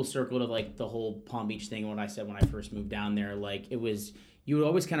back full circle to, like, the whole Palm Beach thing, what I said when I first moved down there. Like, it was, you were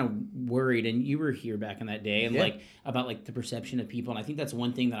always kind of worried, and you were here back in that day, and, like, about, like, the perception of people. And I think that's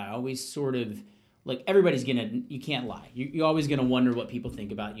one thing that I always sort of... Like, everybody's you can't lie. You're always going to wonder what people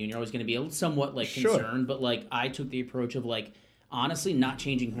think about you, and you're always going to be somewhat, like, concerned. But, like, I took the approach of, like, honestly not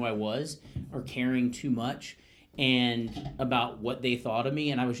changing who I was or caring too much and about what they thought of me,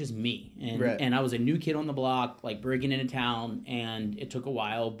 and I was just me. And I was a new kid on the block, like, breaking into town, and it took a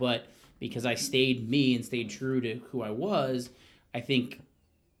while. But because I stayed me and stayed true to who I was, I think...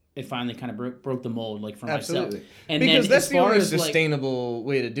 it finally kind of broke the mold, like, for myself. And because that's the only sustainable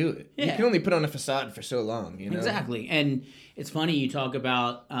way to do it. Yeah. You can only put on a facade for so long, you know? Exactly. And it's funny, you talk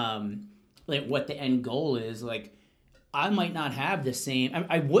about, like, what the end goal is. Like, I might not have the same...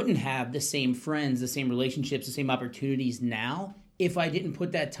 I wouldn't have the same friends, the same relationships, the same opportunities now if I didn't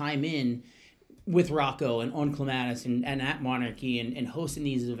put that time in with Rocco and on Clematis and at Monarchy and hosting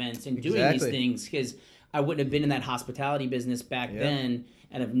these events and doing these things, because I wouldn't have been in that hospitality business back then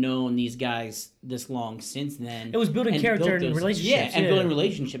and have known these guys this long since then. It was building character and relationships. Yeah, and building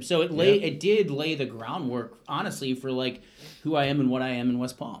relationships. So it did lay the groundwork, honestly, for, like, who I am and what I am in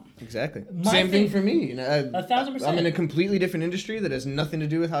West Palm. Exactly. Same thing for me. You know, 1,000%. I'm in a completely different industry that has nothing to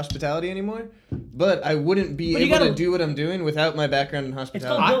do with hospitality anymore, but I wouldn't be able to do what I'm doing without my background in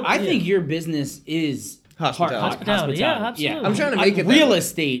hospitality. I think your business is hospitality. Yeah, absolutely. Yeah. I'm trying to make it real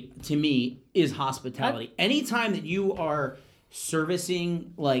estate, to me, is hospitality. Anytime that you are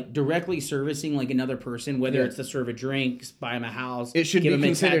servicing, like, directly servicing, like, another person, whether it's to serve a drink, buy them a house, it should be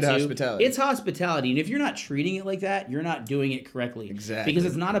considered hospitality. It's hospitality, and if you're not treating it like that, you're not doing it correctly. Exactly. Because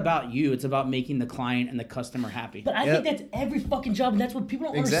it's not about you; it's about making the client and the customer happy. But I think that's every fucking job, and that's what people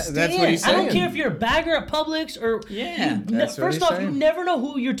don't understand. That's what he's saying. I don't care if you're a bagger at Publix or first off, you never know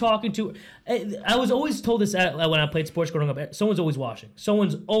who you're talking to. I was always told this when I played sports growing up. Someone's always watching.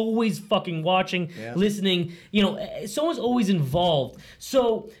 Someone's always fucking watching, listening. You know, someone's always involved.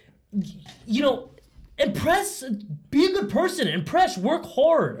 So, you know, impress. Be a good person. Impress. Work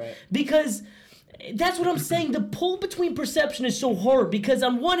hard. Because that's what I'm saying. The pull between perception is so hard because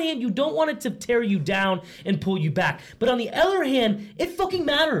on one hand, you don't want it to tear you down and pull you back. But on the other hand, it fucking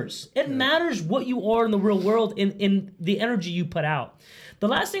matters. It matters what you are in the real world in the energy you put out. The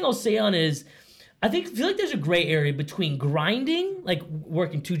last thing I'll say on is, I feel like there's a gray area between grinding, like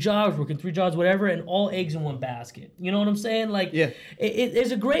working 2 jobs, working 3 jobs, whatever, and all eggs in one basket. You know what I'm saying? Like,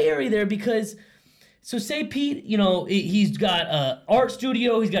 there's a gray area there because, so say Pete, you know, he's got an art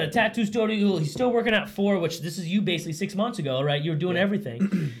studio, he's got a tattoo studio, he's still working at 4, which this is you basically 6 months ago, right? You were doing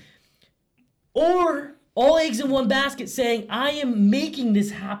everything. Or all eggs in one basket saying, I am making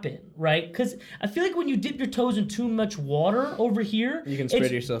this happen, right? Because I feel like when you dip your toes in too much water over here, you can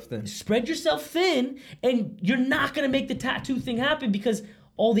spread yourself thin. Spread yourself thin, and you're not going to make the tattoo thing happen because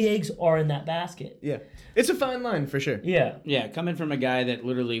all the eggs are in that basket. Yeah. It's a fine line for sure. Yeah. Yeah, coming from a guy that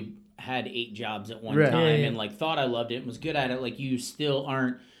literally had 8 jobs at one time and, like, thought I loved it and was good at it, like, you still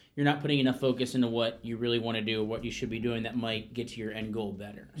aren't, you're not putting enough focus into what you really want to do, what you should be doing that might get to your end goal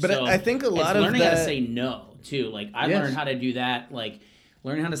better. But so I think a lot of learning how to say no, too. Like, I learned how to do that, like,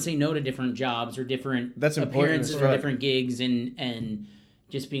 learning how to say no to different jobs or different appearances or different gigs and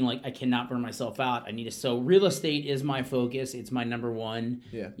just being like, I cannot burn myself out. I need to. So real estate is my focus. It's my number one.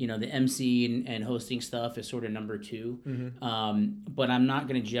 Yeah. You know, the MC and hosting stuff is sort of number 2. Mm-hmm. But I'm not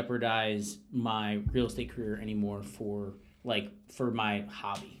going to jeopardize my real estate career anymore for my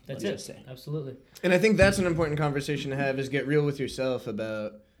hobby. That's it. Say. Absolutely. And I think that's an important conversation to have, is get real with yourself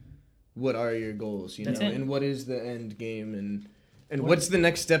about what are your goals, you know, and what is the end game, and what's the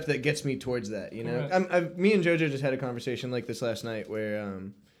next step that gets me towards that, you know? Right. Me and JoJo just had a conversation like this last night where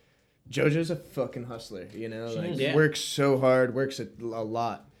JoJo's a fucking hustler, you know? Works so hard, works a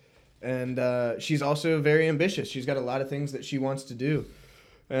lot. And she's also very ambitious. She's got a lot of things that she wants to do.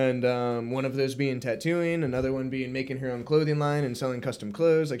 And one of those being tattooing, another one being making her own clothing line and selling custom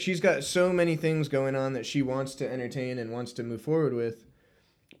clothes. Like, she's got so many things going on that she wants to entertain and wants to move forward with.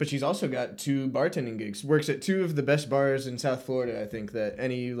 But she's also got 2 bartending gigs. Works at 2 of the best bars in South Florida, I think, that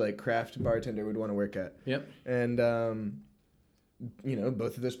any like craft bartender would want to work at. Yep. And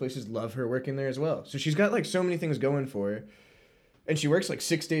both of those places love her working there as well. So she's got like so many things going for her. And she works like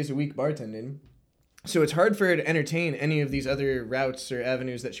 6 days a week bartending. So it's hard for her to entertain any of these other routes or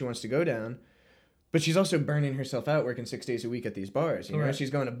avenues that she wants to go down. But she's also burning herself out working 6 days a week at these bars. You know, she's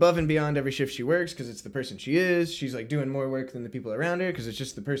going above and beyond every shift she works because it's the person she is. She's like doing more work than the people around her because it's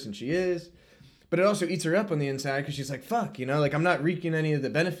just the person she is. But it also eats her up on the inside because she's like, fuck, like I'm not reaping any of the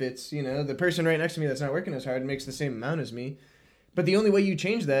benefits. The person right next to me that's not working as hard makes the same amount as me. But the only way you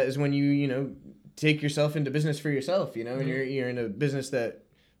change that is when you take yourself into business for yourself, and you're in a business that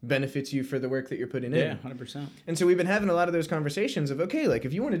benefits you for the work that you're putting in. Yeah, 100%. And so we've been having a lot of those conversations of, okay, like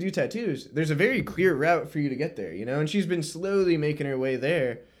if you want to do tattoos, there's a very clear route for you to get there, and she's been slowly making her way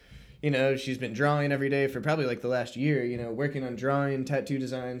there. She's been drawing every day for probably like the last year, working on drawing tattoo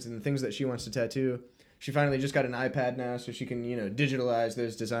designs and the things that she wants to tattoo. She finally just got an iPad now so she can, digitalize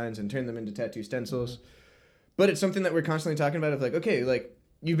those designs and turn them into tattoo stencils. But it's something that we're constantly talking about of like, okay, like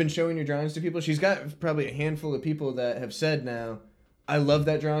you've been showing your drawings to people. She's got probably a handful of people that have said now, I love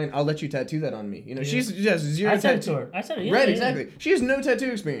that drawing. I'll let you tattoo that on me. She has zero tattoo. I said it to her. I said it. Yeah, right, yeah, exactly. Yeah. She has no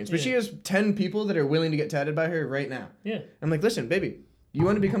tattoo experience, but she has 10 people that are willing to get tatted by her right now. Yeah. I'm like, listen, baby, you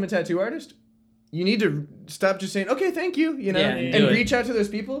want to become a tattoo artist? You need to stop just saying, okay, thank you, and reach out to those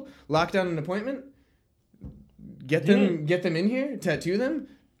people, lock down an appointment, get them in here, tattoo them,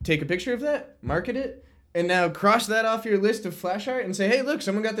 take a picture of that, market it, and now cross that off your list of flash art and say, hey, look,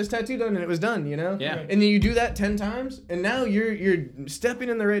 someone got this tattoo done and it was done, Yeah. And then you do that 10 times, and now you're stepping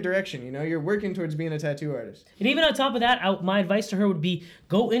in the right direction, You're working towards being a tattoo artist. And even on top of that, my advice to her would be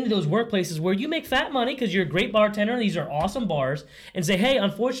go into those workplaces where you make fat money because you're a great bartender and these are awesome bars, and say, hey,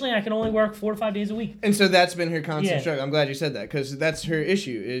 unfortunately, I can only work 4 to 5 days a week. And so that's been her constant struggle. I'm glad you said that because that's her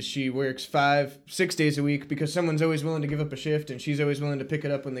issue is she works 5-6 days a week because someone's always willing to give up a shift and she's always willing to pick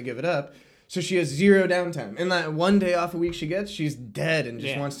it up when they give it up. So she has 0 downtime. And that 1 day off a week she gets, she's dead and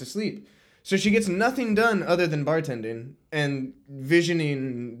just wants to sleep. So she gets nothing done other than bartending and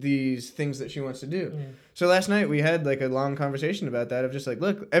visioning these things that she wants to do. Yeah. So last night we had like a long conversation about that of just like,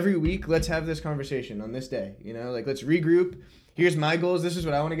 look, every week let's have this conversation on this day. Like let's regroup. Here's my goals. This is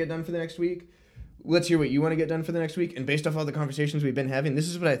what I want to get done for the next week. Let's hear what you want to get done for the next week. And based off all the conversations we've been having, this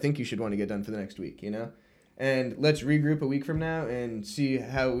is what I think you should want to get done for the next week, And let's regroup a week from now and see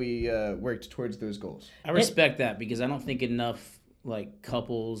how we worked towards those goals. I respect that because I don't think enough like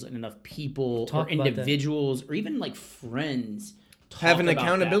couples and enough people or individuals or even like friends have an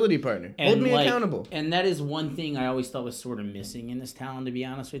accountability partner. Hold me accountable. And that is one thing I always thought was sort of missing in this town, to be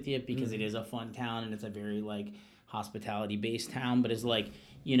honest with you, because it is a fun town and it's a very like hospitality based town. But it's like,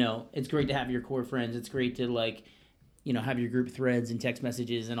 it's great to have your core friends. It's great to like, have your group threads and text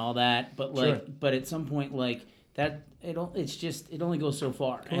messages and all that, but like, but at some point, like that, it only goes so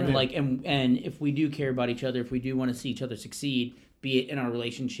far. Correct. And like, and if we do care about each other, if we do want to see each other succeed, be it in our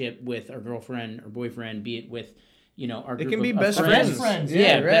relationship with our girlfriend or boyfriend, be it with, our group it can be of best friends.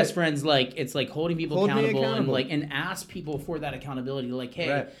 Yeah, right. Best friends. Like it's like holding people accountable and like and ask people for that accountability. Like,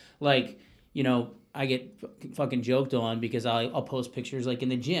 hey, like I get fucking joked on because I'll post pictures like in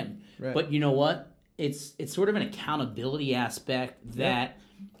the gym, but you know what? It's sort of an accountability aspect that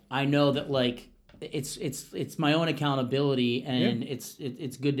I know that like it's my own accountability and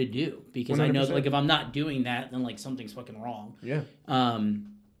it's good to do because 100%. I know that like if I'm not doing that then like something's fucking wrong. Yeah.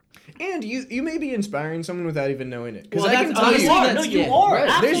 And you may be inspiring someone without even knowing it because I can tell you you are.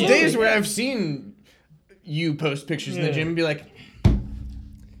 Right. There's days where I've seen you post pictures in the gym and be like,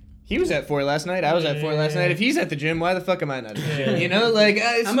 he was at 4 last night. I was at 4 last night. If he's at the gym, why the fuck am I not at the gym? Like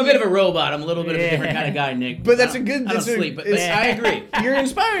I'm a bit of a robot. I'm a little bit of a different kind of guy, Nick. But that's a good. I don't sleep, but I agree. You're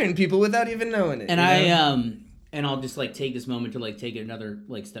inspiring people without even knowing it. And and I'll just like take this moment to like take it another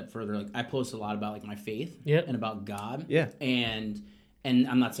like step further. Like I post a lot about like my faith and about God. Yeah. And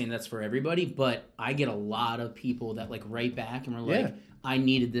I'm not saying that's for everybody, but I get a lot of people that like write back and we're like, I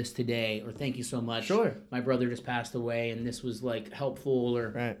needed this today, or thank you so much. Sure. My brother just passed away, and this was like helpful,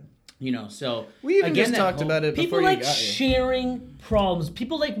 or right. So we even just talked about it before people like you got sharing problems.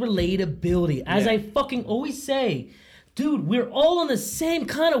 People like relatability. As I fucking always say, dude, we're all on the same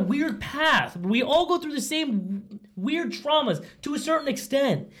kind of weird path. We all go through the same weird traumas to a certain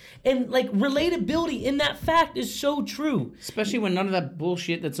extent. And like relatability in that fact is so true. Especially when none of that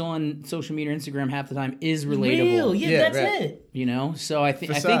bullshit that's on social media or Instagram half the time is relatable. Real, that's it. You know, so I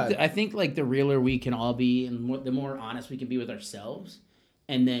think like the realer we can all be, and the more honest we can be with ourselves,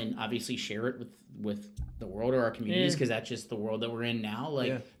 and then obviously share it with the world or our communities, because that's just the world that we're in now.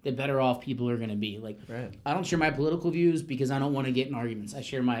 Like the better off people are going to be. Like I don't share my political views because I don't want to get in arguments. I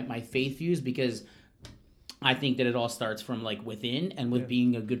share my faith views because I think that it all starts from like within and with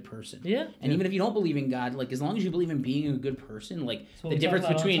being a good person. And even if you don't believe in God, like as long as you believe in being a good person, like the difference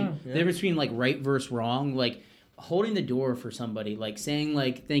between like right versus wrong, like holding the door for somebody, like saying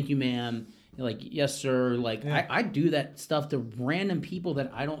like thank you ma'am, like yes sir, like I do that stuff to random people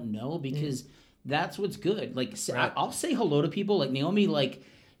that I don't know because that's what's good. Like I'll say hello to people. Like Naomi like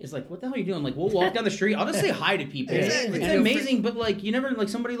is like, what the hell are you doing? Like we'll walk down the street, I'll just say hi to people. It's amazing, but like you never like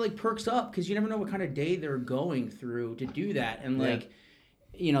somebody like perks up because you never know what kind of day they're going through to do that. And like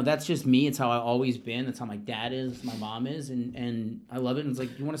you know, that's just me. It's how I've always been. That's how my dad is, my mom is, and I love it. And it's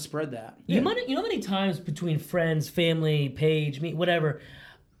like you want to spread that. You know how many times between friends, family, page, me, whatever,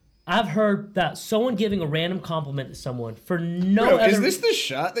 I've heard that someone giving a random compliment to someone for no other... Is this the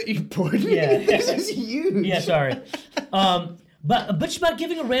shot that you poured me? Yeah. This is huge. Yeah, sorry. But just about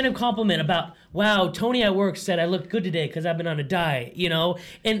giving a random compliment about, wow, Tony at work said I look good today because I've been on a diet, you know,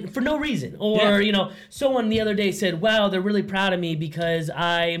 and for no reason. Or, you know, someone the other day said, wow, they're really proud of me because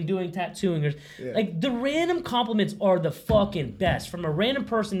I am doing tattooing. Or, like, the random compliments are the fucking best from a random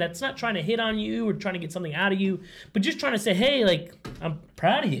person that's not trying to hit on you or trying to get something out of you, but just trying to say, hey, like, I'm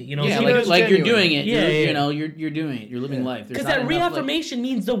proud of you, you know. Yeah, like you're doing it. You know, you're doing it. You're living life. Because that reaffirmation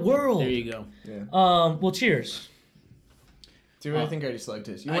means the world. There you go. Well, cheers. Dude, I think I already slugged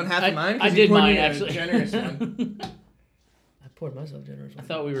his. You want half of mine? I did mine, actually. Generous one. I poured myself generous one. I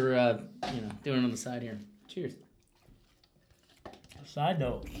thought we were, doing it on the side here. Cheers. Side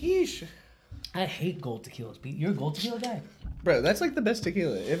note. Yeesh. I hate gold tequilas. You're a gold tequila guy? Bro, that's like the best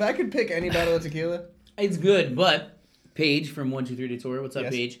tequila. If I could pick any bottle of tequila. It's good, but Paige from 123 Tutorial, what's up,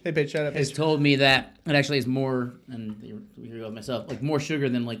 Paige? Hey, Paige, shout out, Paige. Has told me that it actually has more, and here go with myself, like more sugar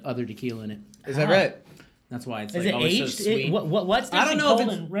than like other tequila in it. Is that right? That's why it's is like it always aged? so sweet. What's I don't know if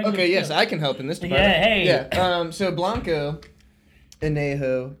it's... Okay, yes, I can help in this department. Yeah, hey. Yeah, so Blanco,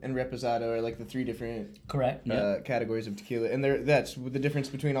 Añejo, and Reposado are like the three different categories of tequila. And that's the difference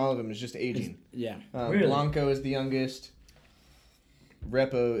between all of them is just aging. Really? Blanco is the youngest,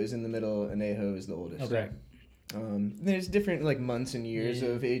 Repo is in the middle, Añejo is the oldest. Okay. There's different like months and years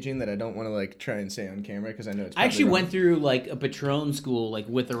of aging that I don't want to like try and say on camera because I know it's. I actually wrong. went through like a Patron school like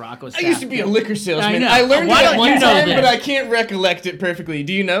with the Rocco staff. I used to be a liquor salesman. I learned Why it don't at one you know time, this? but I can't recollect it perfectly.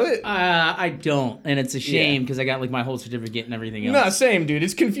 Do you know it? I don't, and it's a shame because I got like my whole certificate and everything else. No, same, dude.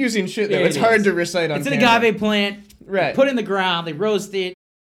 It's confusing shit though. It's hard to recite on It's camera. an agave plant. Right. Put it in the ground. They roast it.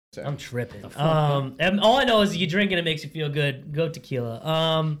 I'm tripping. And all I know is you drink and it makes you feel good. Go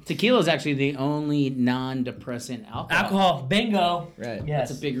tequila. Tequila is actually the only non-depressant alcohol. Bingo. Right. Yes.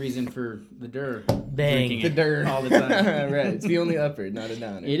 That's a big reason for the Duerr. Bang. Drinking The Duerr. all the time. Right. It's the only upper, not a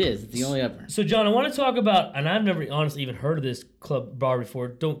downer. It is. It's the only upper. So, John, I want to talk about, and I've never honestly even heard of this club bar before.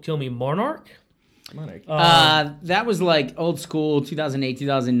 Don't Kill Me Monarch. Monarch. That was like old school, 2008,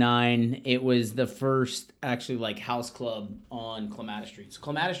 2009. It was the first actually like house club on Clematis Street. So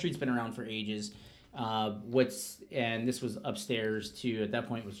Clematis Street's been around for ages. And this was upstairs to, at that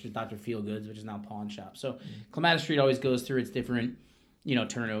point, was just Dr. Feelgood's, which is now Pawn Shop. So Clematis Street always goes through its different,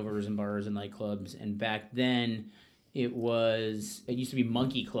 turnovers and bars and nightclubs. And back then, it used to be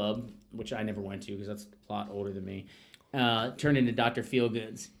Monkey Club, which I never went to because that's a lot older than me. Turned into Dr.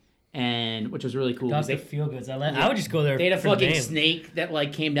 Feelgood's. And which was really cool. Dr. Feelgood's. I would just go there. They had a for the fucking name. snake that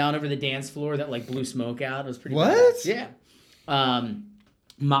like came down over the dance floor that like blew smoke out. It was pretty. What? Badass. Yeah.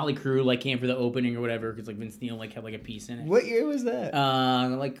 Motley Crue like came for the opening or whatever because like Vince Neil like had like a piece in it. What year was that?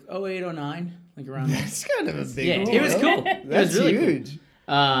 Like 08, 09, like around. That's kind of a big. Yeah, one, it was cool. That's really huge. Cool.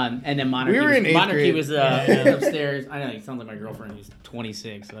 And then Monarchy. We were in 8th grade. Was upstairs. I know he sounds like my girlfriend. He's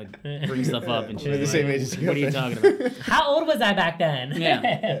 26, so I bring stuff up and We're shit. the same age as your What are you girlfriend. talking about? How old was I back then?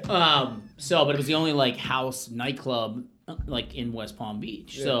 Yeah. But it was the only like house nightclub like in West Palm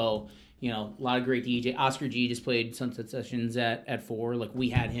Beach. Yeah. So, a lot of great DJ. Oscar G just played Sunset Sessions at 4. Like we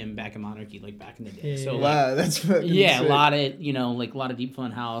had him back in Monarchy like back in the day. So wow, that's fucking sick. A lot of like a lot of Deep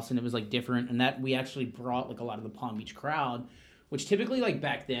Fun House, and it was like different. And that we actually brought like a lot of the Palm Beach crowd, which typically like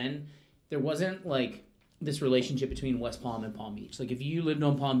back then there wasn't like this relationship between West Palm and Palm Beach. Like if you lived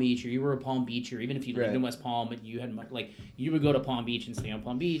on Palm Beach or you were a Palm Beach, or even if you lived in West Palm, but you had like you would go to Palm Beach and stay on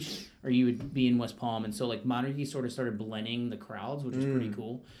Palm Beach, or you would be in West Palm. And so like Monarchy sort of started blending the crowds, which was pretty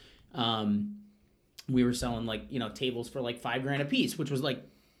cool. we were selling like, you know, tables for like $5,000 a piece, which was like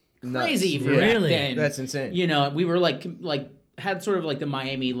crazy for Really? then. That's insane. You know, we were like had sort of like the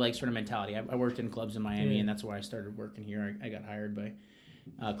Miami like sort of mentality. I worked in clubs in Miami, and that's where I started working here. I got hired by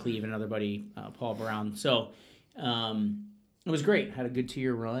Cleve and another buddy, Paul Brown. So it was great. Had a good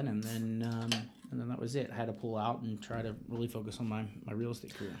 2-year run, and then that was it. I had to pull out and try to really focus on my real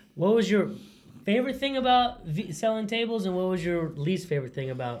estate career. What was your favorite thing about selling tables, and what was your least favorite thing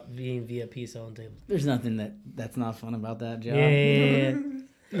about being VIP selling tables? There's nothing that's not fun about that job. Yeah.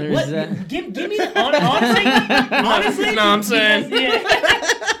 There's Give me the honestly. No, I'm saying.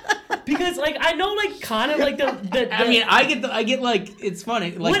 Because like I know like kind of like the I mean, I get like it's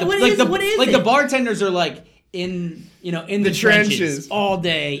funny. Like what is the it? bartenders are like in the trenches all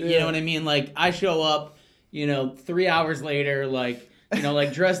day. Yeah. You know what I mean? Like I show up, 3 hours later, like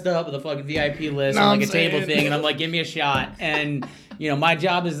dressed up with a fucking VIP list and like a table thing, and I'm like, give me a shot. And my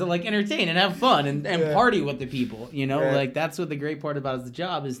job is to like entertain and have fun and party with the people. Right. Like that's what the great part about the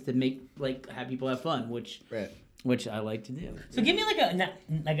job is, to make have people have fun, which I like to do. So give me like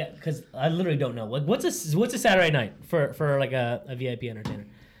a because I literally don't know what's a Saturday night for like a VIP entertainer.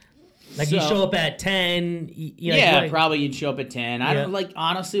 Like you show up at 10. Probably you'd show up at 10. I don't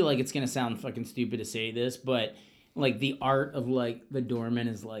honestly, it's gonna sound fucking stupid to say this, but like the art of like the doorman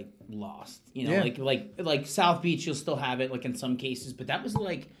is like lost. Like South Beach, you'll still have it like in some cases, but that was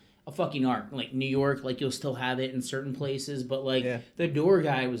like a fucking art. Like New York, like you'll still have it in certain places, but like the door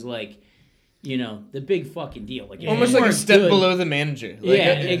guy was like, the big fucking deal. Like almost like a step below the manager. Like,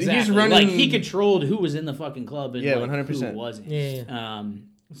 exactly. He's running. Like he controlled who was in the fucking club and 100%. who wasn't. Yeah.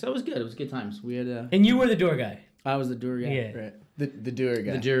 So it was good. It was good times. We had and you were the door guy. I was the door guy. Yeah. Right. The doer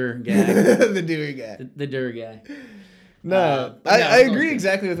guy. The doer guy. The doer guy. The doer guy. No, I agree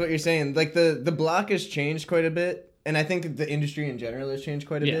exactly with what you're saying. Like the block has changed quite a bit, and I think the industry in general has changed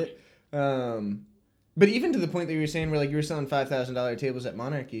quite a bit. But even to the point that you were saying where like you were selling $5,000 tables at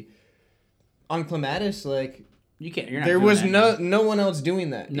Monarchy, on Clematis, like you can't. You're not there doing was that no one else doing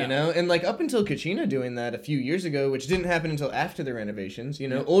that, No. and like up until Kachina doing that a few years ago, which didn't happen until after the renovations.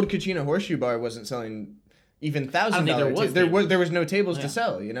 Old Kachina Horseshoe Bar wasn't selling even $1,000. There was no tables to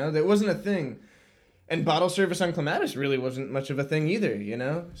sell. There wasn't a thing. And bottle service on Clematis really wasn't much of a thing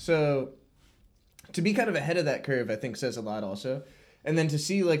either, So to be kind of ahead of that curve, I think says a lot also. And then to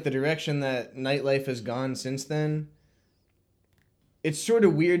see like the direction that nightlife has gone since then, it's sort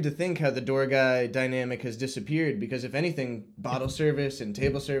of weird to think how the door guy dynamic has disappeared, because if anything, bottle service and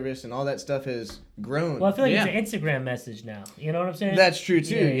table service and all that stuff has grown. Well, I feel like it's an Instagram message now. You know what I'm saying? That's true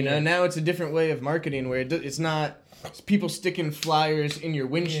too. Yeah. Now it's a different way of marketing where it's not people sticking flyers in your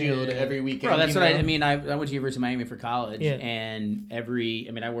windshield every weekend. Bro, that's what I mean. I went to University of Miami for college, Yeah. and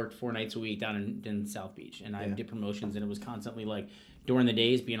I worked 4 nights a week down in South Beach, and I did promotions, and it was constantly like during the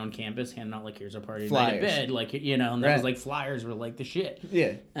days being on campus, handing out like here's our party tonight at bed, like and that was like flyers were like the shit.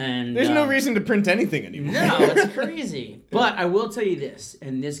 Yeah, and there's no reason to print anything anymore. No, it's crazy. But I will tell you this,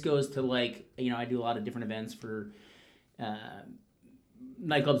 and this goes to like I do a lot of different events for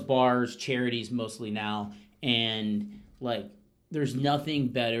nightclubs, bars, charities mostly now. And like, there's nothing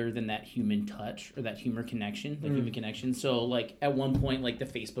better than that human touch or that human connection. So like at one point, like the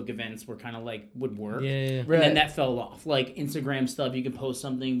Facebook events were kind of like would work. Yeah. And then that fell off. Like Instagram stuff, you can post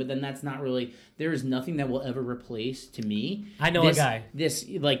something, but then that's not really. There is nothing that will ever replace, to me. I know a guy. This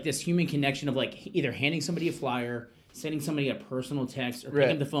human connection of like either handing somebody a flyer, sending somebody a personal text, or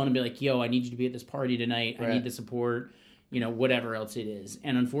picking up the phone and be like, "Yo, I need you to be at this party tonight. I need the support." Whatever else it is.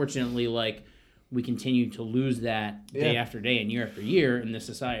 And unfortunately, like, we continue to lose that day after day and year after year in this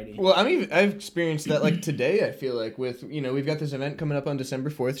society. Well, I've experienced that like today. I feel like with we've got this event coming up on December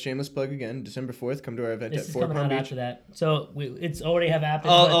 4th. Shameless plug again. December 4th. Come to our event This at is Fort coming Palm out Beach. after that. So it's already have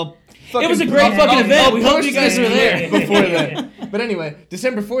happened. It was a great fucking event. We hope you guys were there before that. But anyway,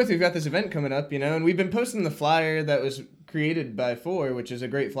 December 4th, we've got this event coming up, and we've been posting the flyer that was created by 4, which is a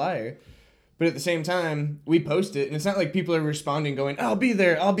great flyer. But at the same time, we post it, and it's not like people are responding going, I'll be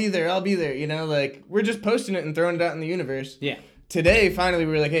there. Like, we're just posting it and throwing it out in the universe. Yeah. Today, finally,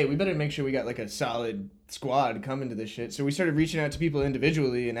 we were like, hey, we better make sure we got, like, a solid squad coming to this shit. So we started reaching out to people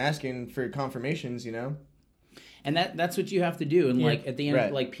individually and asking for confirmations, And that's what you have to do. And, like, at the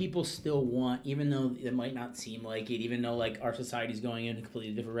end, Right. people still want, even though it might not seem like it, even though, like, our society's going in a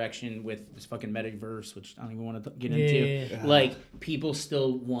completely different direction with this fucking metaverse, which I don't even want to get into. Yeah. Like, people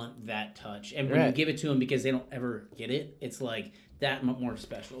still want that touch. And when you give it to them because they don't ever get it, it's, like, that more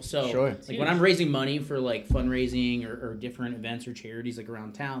special. So, like, when I'm raising money for, like, fundraising or different events or charities, like,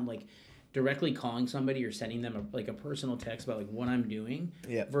 around town, like, directly calling somebody or sending them, a personal text about, like, what I'm doing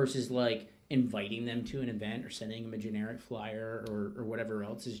versus, like, inviting them to an event or sending them a generic flyer or whatever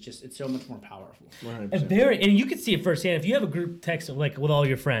else is just, it's so much more powerful. 100%. And you can see it firsthand. If you have a group text like with all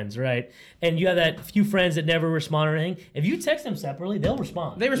your friends, right, and you have that few friends that never respond or anything, if you text them separately, they'll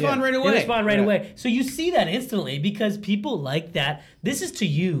respond. They respond right away. They respond right away. So you see that instantly because people like that. This is to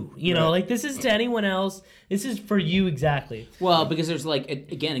you, you know, like this is to anyone else. This is for you exactly. Well, because there's like,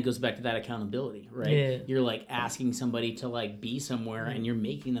 again, it goes back to that accountability, right? Yeah. You're like asking somebody to like be somewhere and you're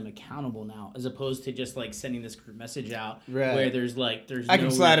making them accountable now, as opposed to just like sending this group message out where there's I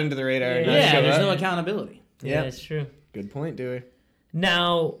can slide under the radar. And there's no accountability. Yeah, that's true. Good point, Duerr.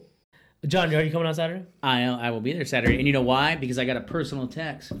 Now, John, are you coming on Saturday? I will be there Saturday, and you know why? Because I got a personal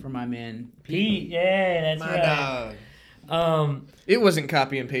text from my man Pete. Yeah, that's My right. dog. It wasn't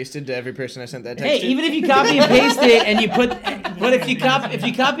copy and pasted to every person I sent that text to. Even if you copy and paste it and you put, but if you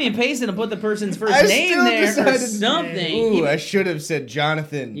copy and paste it and put the person's first name there or something. Ooh, I should have said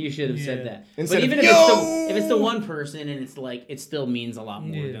Jonathan. You should have said that. Instead but even of, if it's the one person and it's like, it still means a lot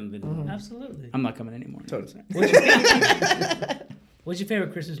more than the. Absolutely. I'm not coming anymore. Totally. What's your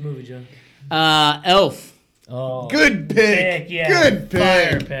favorite Christmas movie, John? Elf. Oh, good pick. Yeah. Good pick.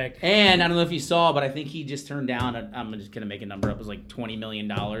 Fire pick. And I don't know if you saw, but I think he just turned down. I'm just gonna make a number up. It was like $20 million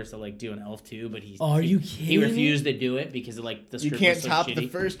to like do an Elf 2, but Are you kidding? He refused to do it because of like the script. You can't was so top shitty. the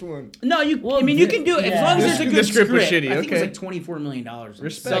first one. No, you can do it as long as there's a good The script was shitty, I think it was okay. like $24 million.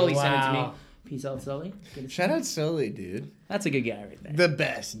 Respect. Sully sent it to me. Wow. Peace out, Sully. Shout out Sully, dude. That's a good guy right there. The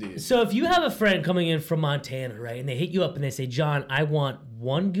best, dude. So if you have a friend coming in from Montana, right, and they hit you up and they say, John, I want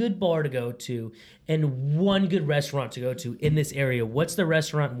one good bar to go to and one good restaurant to go to in this area, what's the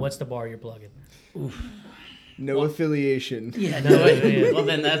restaurant and what's the bar you're plugging? Oof. No affiliation. Yeah, No, well,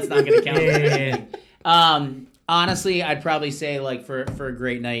 then that's not going to count. Yeah. Honestly, I'd probably say like for a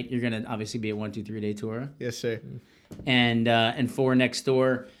great night, you're going to obviously be a 1, 2, 3 day tour. Yes, sir. And for next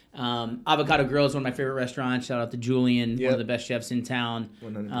door, Avocado Grill is one of my favorite restaurants. Shout out to Julian, one of the best chefs in town.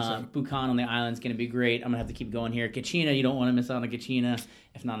 100%. Bucan on the island is going to be great. I'm going to have to keep going here. Kachina, you don't want to miss out on Kachina.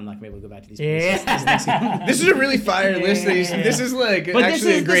 If not, I'm not going to be able to go back to these places. This is a really fire list. This is like But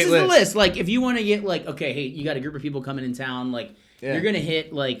actually a great this is list. the list. Like, if you want to get like, okay, hey, you got a group of people coming in town. Like, you're going to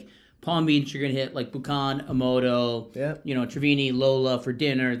hit like Palm Beach, you're going to hit like Bucan, Amoto, Trevini, Lola for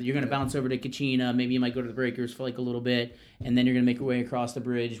dinner. You're going to bounce over to Kachina. Maybe you might go to the Breakers for like a little bit. And then you're going to make your way across the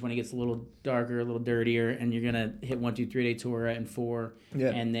bridge when it gets a little darker, a little dirtier. And you're going to hit 1, 2, 3 day tour and 4. Yeah.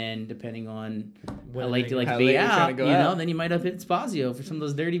 And then depending on how late you like to be out, then you might have hit Spazio for some of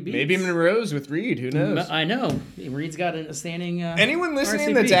those dirty beats. Maybe Monroe's with Reed. Who knows? I know. Reed's got a standing Anyone listening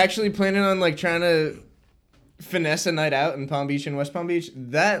RCP. that's actually planning on like trying to finesse a night out in Palm Beach and West Palm Beach,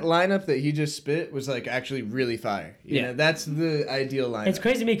 that lineup that he just spit was like actually really fire. You know, that's the ideal lineup. It's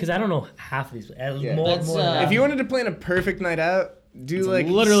crazy to me because I don't know half of these. More if you wanted to plan a perfect night out, do like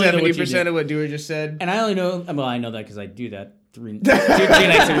literally 70% of what Duerr just said. And I only know, well, I know that because I do that three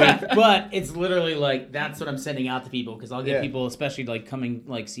nights a week. But it's literally like that's what I'm sending out to people because I'll get people, especially like coming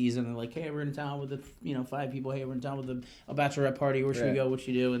like season, and like, hey, we're in town with 5 people. Hey, we're in town with a bachelorette party. Where should we go? What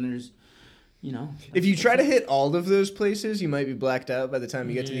should you do? And there's. If you try to hit all of those places, you might be blacked out by the time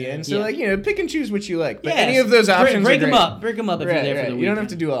you get to the end. So, pick and choose what you like. But any of those options break are them great. up. Break them up if you're there for the weekend. You don't have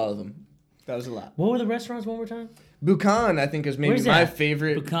to do all of them. That was a lot. What were the restaurants one more time? Bucan, I think, is maybe my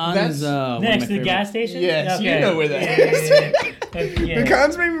favorite. Bucan is next to the gas station? Yes, okay. you know where that is.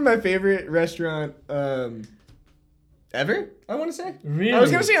 Bucan's maybe my favorite restaurant ever, I want to say. Really? I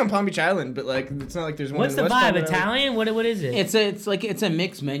was going to say on Palm Beach Island, but like it's not like there's one. What's the vibe? Italian? What is it? It's a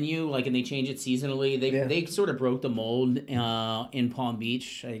mixed menu, and they change it seasonally. They sort of broke the mold in Palm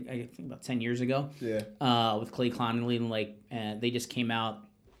Beach, I think about 10 years ago. Yeah. With Clay Connolly, and they just came out,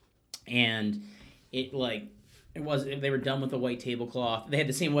 and it was they were done with the white tablecloth. They had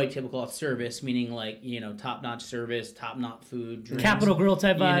the same white tablecloth service, meaning top notch service, top notch food, drinks. Capitol Grill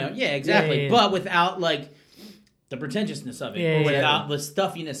type vibe. Yeah, exactly. Yeah. But without the pretentiousness of it, or without the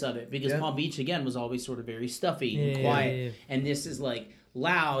stuffiness of it, because Palm Beach again was always sort of very stuffy and quiet, and this is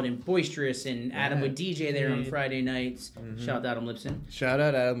loud and boisterous. And Adam would DJ there on Friday nights. Mm-hmm. Shout out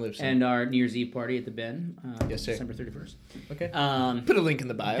Adam Lipson. And our New Year's Eve party at the Ben, yes, sir. December 31st. Okay. Put a link in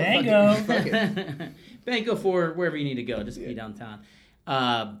the bio. Bango. Bango for wherever you need to go. Just be downtown.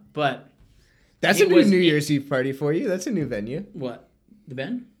 But that's a new New Year's Eve party for you. That's a new venue. What? The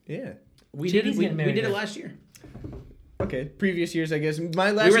Ben? Yeah. We did it last year. Okay, previous years, I guess.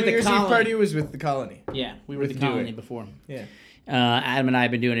 My last New Year's Eve party was with the Colony. Yeah, we were at the Colony before. Yeah. Adam and I have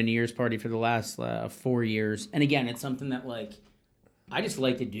been doing a New Year's party for the last 4 years. And again, it's something that, I just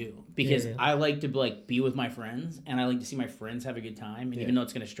like to do because I like to like be with my friends and I like to see my friends have a good time. And even though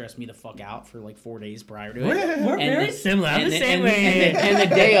it's gonna stress me the fuck out for like 4 days prior to it, we're very similar. I'm the same way. And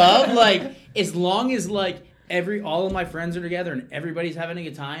the day of, like, as long as like all of my friends are together and everybody's having a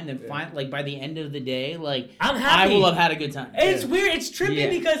good time, then like by the end of the day, like I'm happy. I will have had a good time. It's weird. It's trippy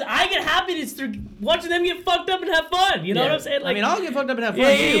because I get happiness through watching them get fucked up and have fun. You know what I'm saying? Like, I mean, I'll get fucked up and have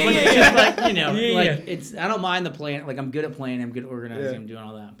fun too, but it's just like, you know, it's I don't mind the plan. Like, I'm good at planning. I'm good at organizing. I'm doing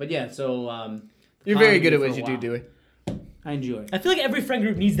all that. But yeah, so you're very good at what you do, Dewey. I enjoy it. I feel like every friend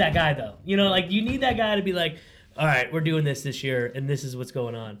group needs that guy though. You know, like you need that guy to be like, all right, we're doing this year, and this is what's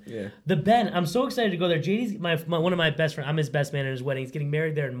going on. Yeah. The Ben, I'm so excited to go there. JD's one of my best friends. I'm his best man at his wedding. He's getting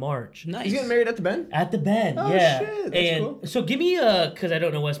married there in March. Nice. He's getting married at the Ben? At the Ben, oh, shit. That's cool. So give me because I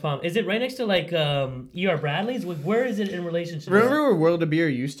don't know West Palm. Is it right next to like E.R. Bradley's? Where is it in relationship? Remember where World of Beer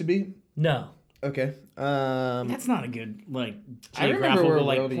used to be? No. Okay. That's not a good like. I remember where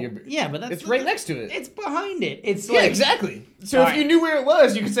like, World of Beer. Yeah, but that's it's right next to it. It's behind it. It's like, exactly. So if you knew where it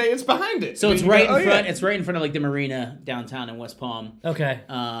was, you could say it's behind it. So it's right in front. It's right in front of like the marina downtown in West Palm. Okay.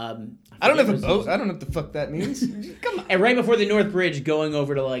 I don't know if a boat. I don't know what the fuck that means. Come on. And right before the North Bridge, going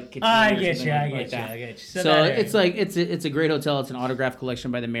over to like. I get you. So it's like it's a great hotel. It's an autograph collection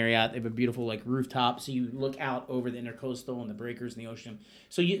by the Marriott. They have a beautiful like rooftop, so you look out over the Intercoastal and the breakers and the ocean.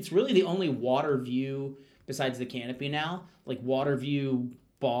 So it's really the only water view besides the canopy now, like water view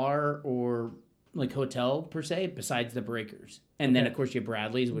bar or like hotel per se, besides the breakers. And then of course you have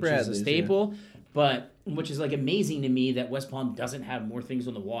Bradley's, which is a staple. Yeah. But which is like amazing to me that West Palm doesn't have more things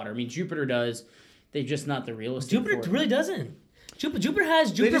on the water. I mean, Jupiter does. They're just not the real estate. Jupiter really doesn't. Jupiter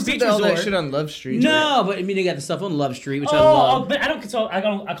has Jupiter they just Beach did all Resort. That shit on Love Street. No, right? But I mean, they got the stuff on Love Street, which I love. Oh, but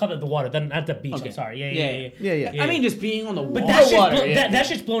I call it the water. Then at the beach. Okay. I'm sorry. Yeah. I mean, just being on the water. But that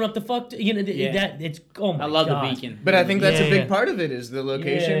shit's blown up the fuck. You know, that it's. Oh my god. I love the beacon. But I think that's a big part of it is the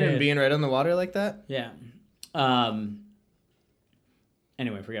location and being right on the water like that. Yeah.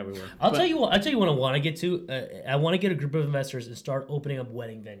 Anyway, I forgot where we were. I'll tell you what I want to get to. I want to get a group of investors and start opening up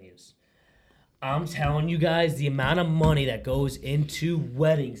wedding venues. I'm telling you guys, the amount of money that goes into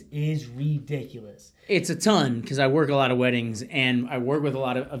weddings is ridiculous. It's a ton because I work a lot of weddings and I work with a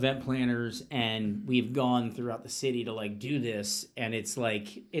lot of event planners, and we've gone throughout the city to like do this, and it's like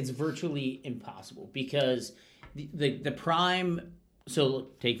it's virtually impossible because the prime. So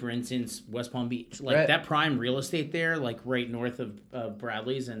take for instance West Palm Beach, like that prime real estate there, like right north of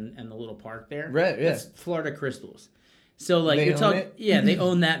Bradley's and the little park there. Right. Yeah. That's Florida Crystals. So like you're talking, they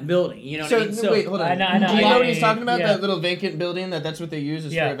own that building. You know what I mean? So wait, hold on. I know. Do you know what he's talking about? That little vacant building that's what they use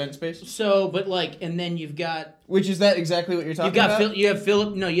as for event space. So, but like, and then you've got. Which is that exactly what you're talking about? You have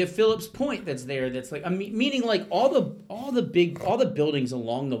Phillips Point that's there. That's like meaning like all the buildings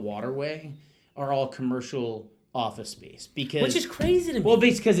along the waterway are all commercial office space which is crazy to me. Well,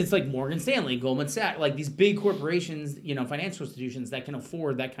 because it's like Morgan Stanley, Goldman Sachs, like these big corporations, financial institutions that can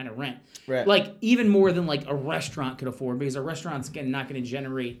afford that kind of rent. Right. Like even more than like a restaurant could afford, because a restaurant's not going to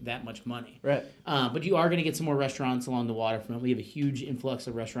generate that much money. Right. But you are going to get some more restaurants along the waterfront. We have a huge influx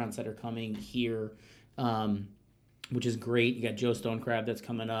of restaurants that are coming here, which is great. You got Joe Stonecrab that's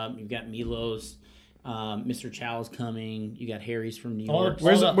coming up. You've got Milo's. Mr. Chow's coming. You got Harry's from New York.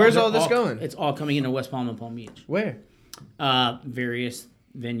 Where's all this going? It's all coming into West Palm and Palm Beach. Where? Various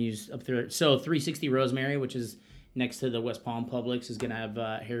venues up there. So 360 Rosemary, which is next to the West Palm Publix, is going to have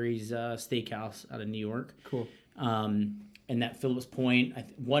Harry's Steakhouse out of New York. Cool. And that Phillips Point,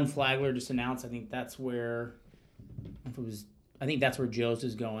 One Flagler just announced. I think that's where Joe's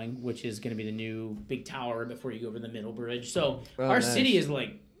is going, which is going to be the new big tower before you go over the middle bridge. So our city is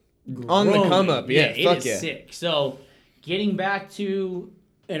like on the come up. It is sick. So getting back to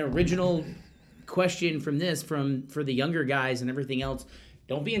an original question for the younger guys and everything else,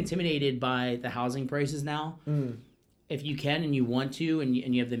 don't be intimidated by the housing prices now. If you can and you want to and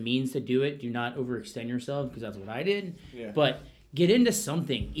you have the means to do it, do not overextend yourself, because that's what I did. But get into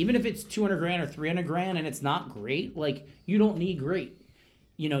something, even if it's $200,000 or $300,000 and it's not great. Like, you don't need great.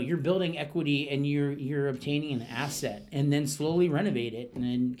 You're building equity and you're obtaining an asset, and then slowly renovate it, and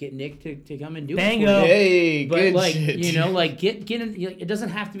then get Nick to come and do it. Bango. Hey, but good like shit. like get in. It doesn't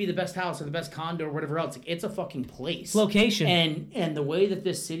have to be the best house or the best condo or whatever else. It's a fucking place. Location. And the way that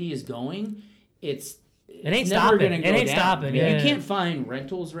this city is going, it ain't never stopping. Gonna go it ain't down. stopping. You can't find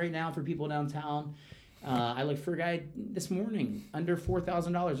rentals right now for people downtown. I looked for a guy this morning under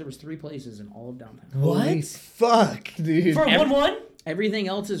 $4,000. There was 3 places in all of downtown. What? Holy fuck, dude. For one? Everything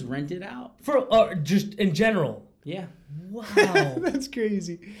else is rented out. For just in general. Yeah. Wow. That's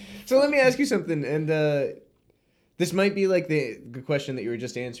crazy. So let me ask you something, and this might be like the question that you were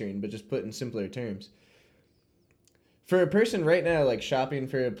just answering, but just put in simpler terms. For a person right now, like shopping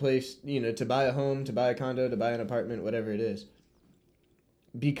for a place, to buy a home, to buy a condo, to buy an apartment, whatever it is,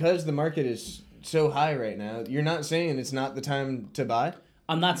 because the market is so high right now, you're not saying it's not the time to buy?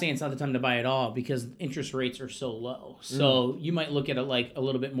 I'm not saying it's not the time to buy at all because interest rates are so low. So you might look at it like a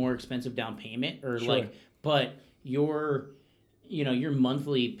little bit more expensive down payment but your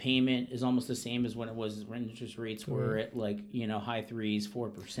monthly payment is almost the same as when it was when interest rates were at high 3s,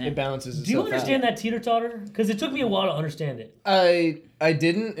 4%. It balances itself. Do you understand that teeter-totter? Because it took me a while to understand it. I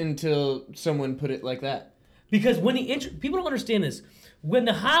didn't until someone put it like that. Because when people don't understand this. When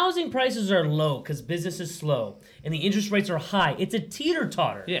the housing prices are low because business is slow and the interest rates are high, it's a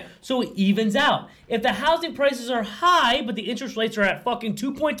teeter-totter. Yeah. So it evens out. If the housing prices are high but the interest rates are at fucking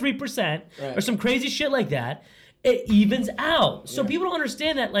 2.3% or some crazy shit like that, it evens out. So people don't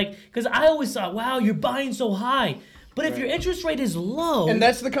understand that, because I always thought, wow, you're buying so high. But if your interest rate is low... And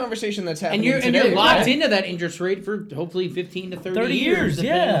that's the conversation that's happening today. And you're locked into that interest rate for hopefully 15 to 30 years.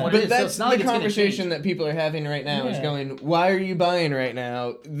 Yeah. But that's the conversation that people are having right now is going, why are you buying right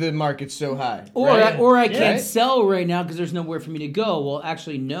now? The market's so high. Or I can't sell right now because there's nowhere for me to go. Well,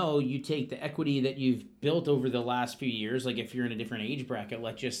 actually, no. You take the equity that you've built over the last few years, like if you're in a different age bracket,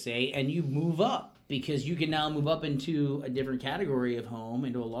 let's just say, and you move up. Because you can now move up into a different category of home,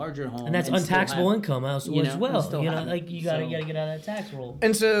 into a larger home, and that's untaxable income as well. You gotta get out of that tax roll.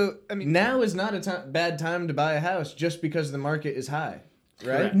 And so, now is not a bad time to buy a house just because the market is high,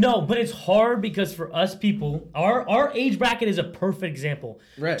 right? Correct. No, but it's hard because for us people, our age bracket is a perfect example.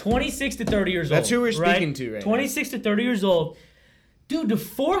 Right, 26 to 30 years old. That's who we're speaking to, right? 26 to 30 years old. Dude, to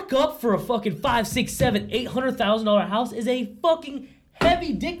fork up for a fucking $500,000, $600,000, $800,000 house is a fucking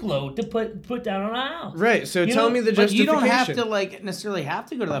heavy dick load to put down on a house. Right. So tell me the justification. But you don't have to necessarily have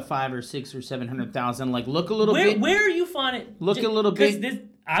to go to that 5 or 6 or 700,000. Look a little bit. Where are you finding? Look a little bit.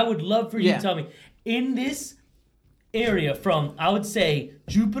 I would love for you to tell me in this area from I would say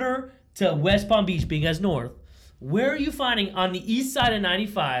Jupiter to West Palm Beach, being as north. Where are you finding on the east side of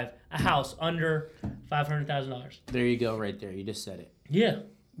 95 a house under $500,000? There you go, right there. You just said it. Yeah.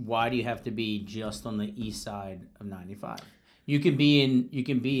 Why do you have to be just on the east side of 95? You can be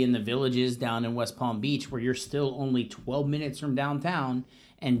in the villages down in West Palm Beach where you're still only 12 minutes from downtown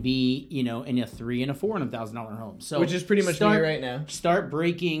and be, in a $300,000 and a $400,000 home. So which is pretty much me right now. Start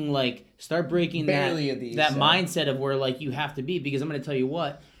breaking that mindset of where you have to be, because I'm going to tell you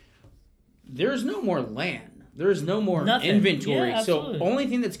what, there's no more land. There's no more inventory. Yeah, so only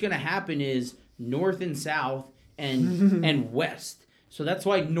thing that's going to happen is north and south and west. So that's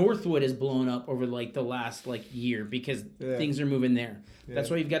why Northwood has blown up over the last year, because things are moving there. Yeah. That's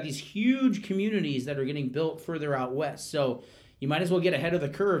why you've got these huge communities that are getting built further out west. So you might as well get ahead of the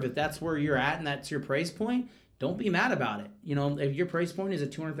curve if that's where you're at and that's your price point. Don't be mad about it. If your price point is a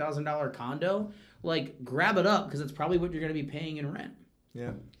 $200,000 condo, grab it up, because it's probably what you're going to be paying in rent.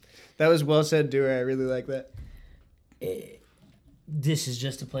 Yeah, that was well said, Duerr. I really like that. This is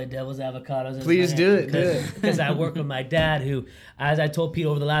just to play devil's avocados. Please do it. Because I work with my dad, who, as I told Pete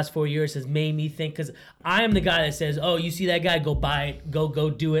over the last 4 years, has made me think. Because I am the guy that says, "Oh, you see that guy? Go buy it. Go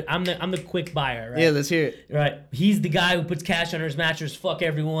do it." I'm the quick buyer, right? Yeah, let's hear it. Right. He's the guy who puts cash under his mattress. Fuck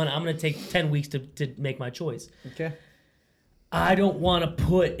everyone. I'm gonna take 10 weeks to make my choice. Okay. I don't want to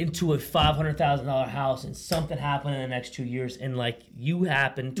put into a $500,000 house and something happen in the next 2 years. And you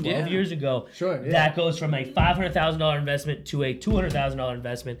happened 12 years ago, that goes from a $500,000 investment to a $200,000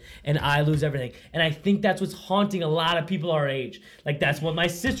 investment, and I lose everything. And I think that's what's haunting a lot of people our age. That's what my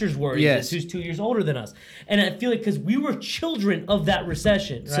sister's worry is, who's 2 years older than us. And I feel because we were children of that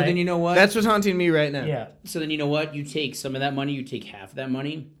recession. Right? So then you know what? That's what's haunting me right now. Yeah. So then you know what? You take some of that money, you take half of that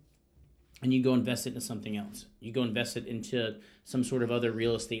money, and you go invest it into something else. You go invest it into some sort of other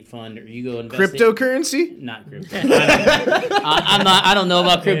real estate fund, or you go invest cryptocurrency? Not crypto. I don't know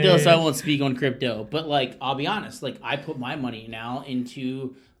about crypto, so I won't speak on crypto. But I'll be honest. I put my money now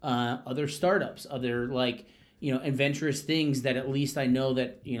into other startups, other adventurous things that at least I know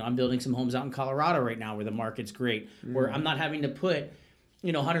that I'm building some homes out in Colorado right now where the market's great, where I'm not having to put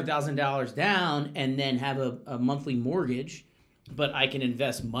 $100,000 down and then have a monthly mortgage. But I can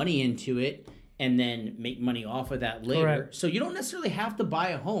invest money into it and then make money off of that later. Correct. So you don't necessarily have to buy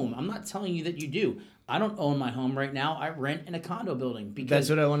a home. I'm not telling you that you do. I don't own my home right now. I rent in a condo building. That's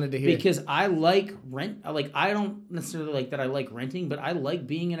what I wanted to hear. Because I like rent. I don't necessarily like that I like renting, but I like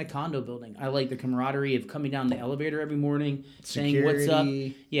being in a condo building. I like the camaraderie of coming down the elevator every morning, saying what's up.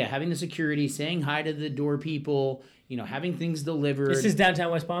 Yeah, having the security, saying hi to the door people, having things delivered. This is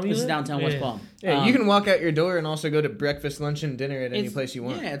downtown West Palm. This is downtown West Palm. Yeah, you can walk out your door and also go to breakfast, lunch, and dinner at any place you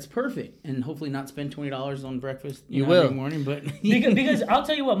want. Yeah, it's perfect, and hopefully not spend $20 on breakfast. You will every morning, but because I'll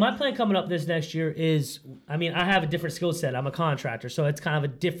tell you what, my plan coming up this next year is, I have a different skill set. I'm a contractor, so it's kind of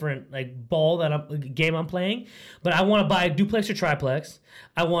a different game I'm playing. But I want to buy a duplex or triplex.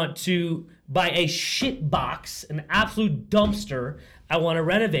 I want to buy a shit box, an absolute dumpster. I want to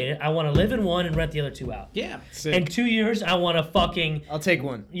renovate it. I want to live in one and rent the other 2 out. Yeah. Sick. In 2 years, I want to fucking... I'll take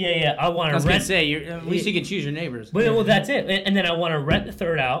one. Yeah. I want to rent... I was going to say, at least you can choose your neighbors. Well, that's it. And then I want to rent the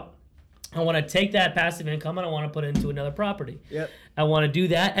third out. I want to take that passive income and I want to put it into another property. Yep. I want to do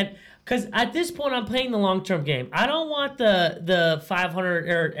that. And because at this point, I'm playing the long-term game. I don't want the $500,000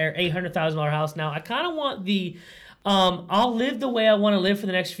 or $800,000 house now. I kind of want the... I'll live the way I want to live for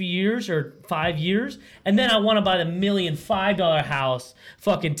the next few years or 5 years, and then I want to buy the $1.5 million house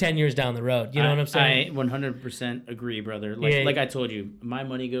fucking 10 years down the road. You know what I'm saying? I 100% agree, brother. Like I told you, my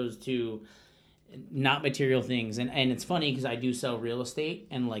money goes to not material things, and it's funny because I do sell real estate,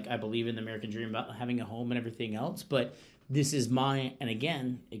 and I believe in the American dream about having a home and everything else, but this is and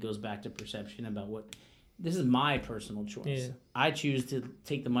again, it goes back to perception about this is my personal choice. Yeah. I choose to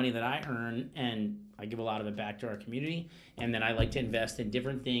take the money that I earn and I give a lot of it back to our community, and then I like to invest in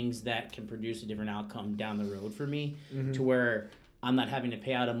different things that can produce a different outcome down the road for me, to where I'm not having to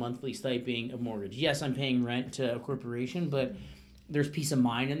pay out a monthly stipend of mortgage. Yes, I'm paying rent to a corporation, but there's peace of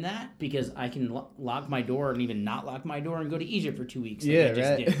mind in that because I can lock my door and even not lock my door and go to Egypt for 2 weeks. I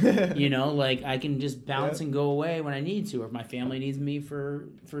just did. I can just bounce and go away when I need to, or if my family needs me for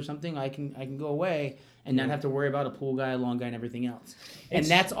something, I can go away and not have to worry about a pool guy, a lawn guy, and everything else. And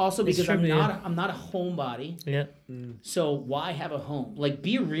that's also because I'm not a homebody. Yeah. So why have a home?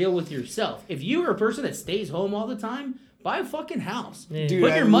 Be real with yourself. If you are a person that stays home all the time, buy a fucking house. Yeah. Dude,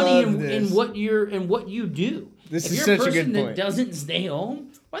 put your money in what you do. This if is you're such a person a good point. that doesn't stay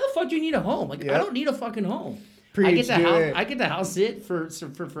home, why the fuck do you need a home? I don't need a fucking home. Preach, I get to house sit for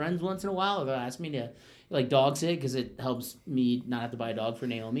friends once in a while. They'll ask me to dog sit because it helps me not have to buy a dog for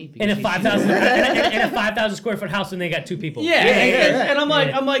Naomi. In a 5,000 square foot house, and they got 2 people. Yeah. And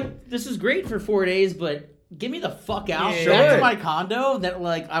I'm like, this is great for 4 days, but get me the fuck out back to my condo that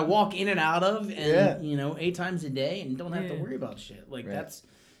I walk in and out of, and 8 times a day, and don't have to worry about shit.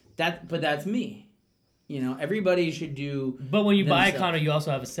 But that's me. Everybody should do. But when you buy a condo, you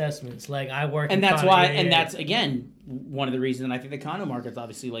also have assessments. I work, and that's why, and that's again one of the reasons I think the condo market's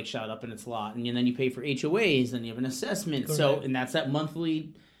obviously shot up in its lot, and then you pay for HOAs, then you have an assessment. Correct. So, and that's that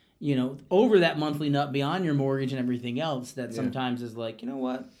monthly, over that monthly nut beyond your mortgage and everything else. That sometimes is you know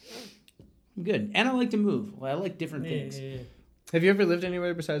what, I'm good, and I like to move. I like different things. Yeah. Have you ever lived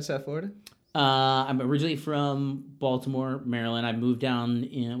anywhere besides South Florida? I'm originally from Baltimore, Maryland. I moved down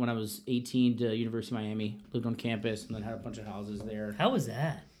when I was 18 to University of Miami. Lived on campus and then had a bunch of houses there. How was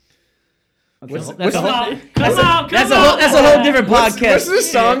that? That's a whole different podcast. What's the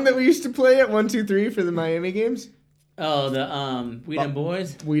song that we used to play at 1, 2, 3 for the Miami games? Oh, the We Dem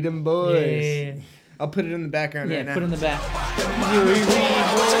Boys. We Dem Boys. Yeah. I'll put it in the background right now. Yeah, put it in the back.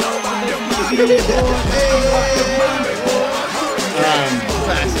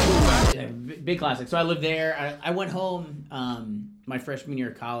 Big classic. So I lived there. I went home my freshman year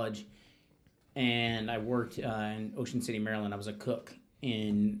of college, and I worked in Ocean City, Maryland. I was a cook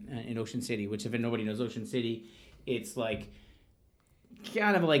in Ocean City, which if nobody knows Ocean City, it's kind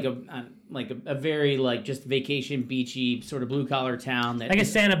of a very just vacation beachy sort of blue collar town that like a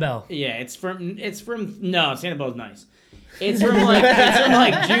Sanibel. Yeah, it's from no, Sanibel's nice. It's from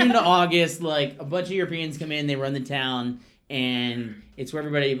June to August. A bunch of Europeans come in, they run the town. And it's where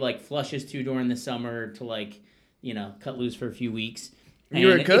everybody flushes to during the summer to cut loose for a few weeks. And you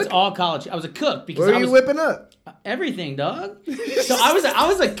were a cook? It's all college. I was a cook because what were you whipping up? Everything, dog. So I was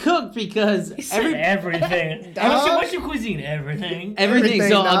a cook because everything. What's your cuisine? Everything. Everything.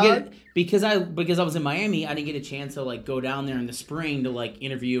 So dog. I'll get because I was in Miami. I didn't get a chance to go down there in the spring to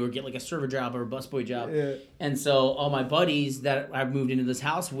interview or get a server job or a busboy job. Yeah. And so all my buddies that I moved into this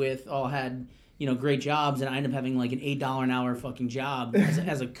house with all had great jobs, and I ended up having an $8 an hour fucking job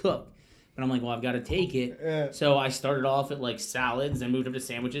as a cook. But I'm well, I've got to take it. Yeah. So I started off at salads, then moved up to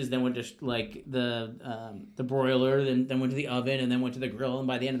sandwiches, then went to the broiler, then went to the oven, and then went to the grill. And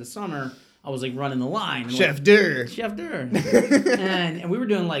by the end of the summer, I was running the line. Chef Duerr. and we were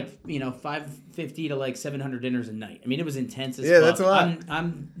doing 550 to 700 dinners a night. I mean, it was intense as fuck. Yeah, that's a lot.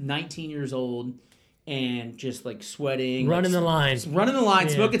 I'm 19 years old. And just sweating, running the line,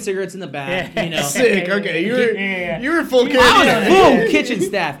 smoking cigarettes in the back. Sick. Okay, you were full kitchen. I was full kitchen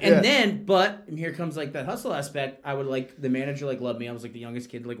staff, and then and here comes that hustle aspect. I would the manager loved me. I was the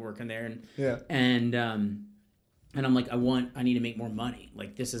youngest kid working there, and And I'm like, I need to make more money.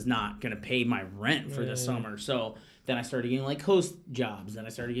 Like, this is not going to pay my rent for the summer. So then I started getting, like, host jobs. Then I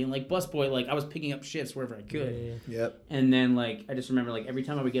started getting, like, busboy. Like, I was picking up shifts wherever I could. Yep. And then, like, I just remember, like, every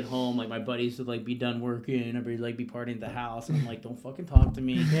time I would get home, like, my buddies would, like, be done working. I'd be, like, be partying at the house. And I'm like, don't fucking talk to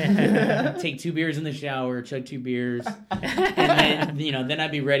me. Take 2 beers in the shower, chug 2 beers. And then, you know, then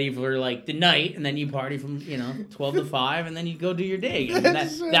I'd be ready for, like, the night. And then you party from, you know, 12 to 5. And then you go do your day. And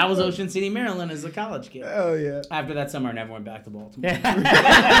that was Ocean City, Maryland as a college kid. Oh, yeah. After that summer, I never went back to Baltimore. And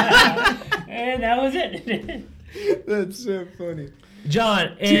that was it. That's so funny.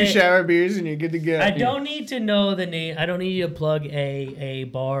 John, 2 shower beers and you're good to go. I don't need to know the name. I don't need you to plug a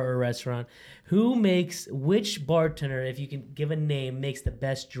bar or restaurant. Which bartender, if you can give a name, makes the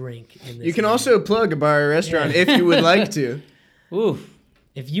best drink in this? You can also plug a bar or restaurant if you would like to. Oof.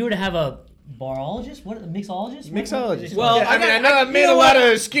 If you were to have a barologist, mixologist? Mixologist. Well, yeah, I know I've made a lot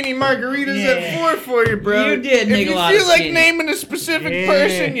of skinny margaritas at 4 for you, bro. You did make a lot of If you feel like skinny. naming a specific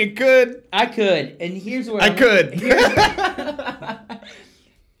person, you could. I could, and here's where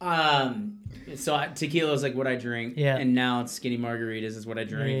So tequila is like what I drink, and now it's skinny margaritas is what I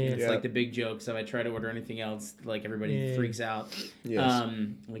drink. It's like the big joke. So if I try to order anything else, like everybody freaks out. Yes.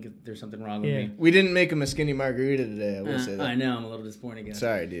 Like if there's something wrong with me. We didn't make him a skinny margarita today. I will say that. I know I'm a little disappointed. Guys.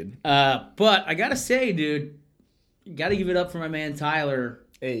 Sorry, dude. But I gotta say, dude, gotta give it up for my man Tyler.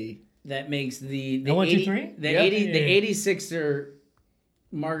 Hey, that makes the 1, 2, 3? 86er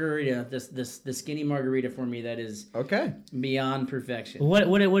margarita, the skinny margarita for me that is beyond perfection.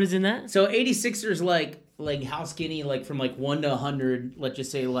 What is in that? So 86ers like how skinny, like from like 1 to 100, let's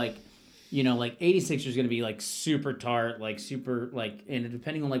just say like, you know, like 86 is gonna be like super tart, like super like, and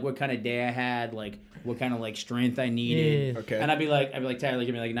depending on like what kind of day I had, like what kind of like strength I needed. Okay. And I'd be like Tyler, like,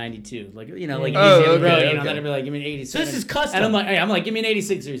 give me like 92, like, you know, like Oh, easy on the road, okay, you know. okay. Then I'd be like, give me an 86. So this is custom. And I'm like, give me an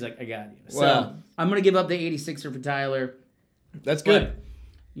 86er. He's like, I got you. So Wow. I'm gonna give up the 86er for Tyler. That's good. But,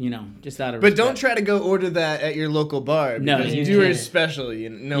 you know, just out of But respect. don't try to go order that at your local bar. No, because you Duerr can't. is special.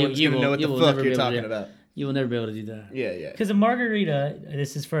 No one's you going to know will- what you the will fuck never be you're able to talking do- about. You will never be able to do that. Yeah, yeah. Because a margarita,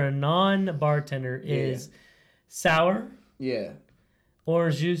 this is for a non-bartender, is sour,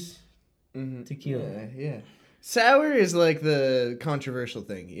 orange juice, tequila. Yeah. Sour is like the controversial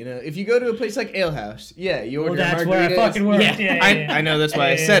thing, you know. If you go to a place like Ale House, you order a that's margarita. where I fucking worked. I know, that's why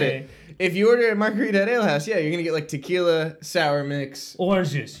I said it. If you order a margarita at Ale House, you're gonna get like tequila, sour mix,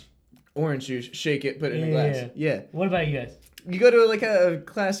 Orange juice. shake it, put it in a glass. Yeah. What about you guys? You go to like a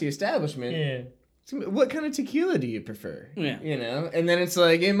classy establishment. Yeah. What kind of tequila do you prefer? Yeah. You know? And then it's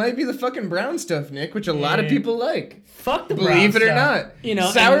like, it might be the fucking brown stuff, Nick, which a lot of people like. Fuck the Believe it or brown stuff. not. You know,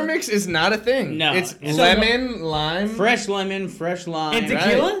 sour mix is not a thing. No. It's So lemon, lime. Fresh lemon, fresh lime. And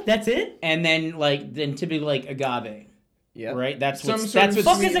tequila? That's it? And then typically like agave. Yep. Right? That's Some what sort of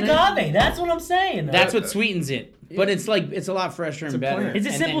Fuck is sweetener. agave? That's what I'm saying. That's what sweetens it. But it's a lot fresher It's and a better. plant. Is it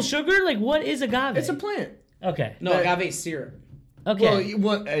And simple then- sugar? Like, what is agave? It's a plant. Okay. No, agave syrup. Okay.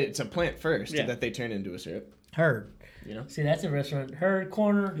 Well, it's a plant first Yeah. that they turn into a syrup. Heard. You know? See, that's a restaurant. Heard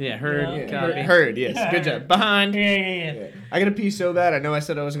corner. Yeah, Heard. You know? Copy. Heard, yes. Good job. Behind. Yeah. I gotta pee so bad. I know I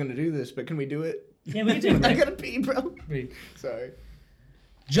said I wasn't gonna do this, but can we do it? Yeah, we can do I it. gotta pee, bro. Right. Sorry.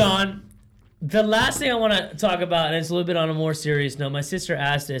 John, the last thing I want to talk about, and it's a little bit on a more serious note. My sister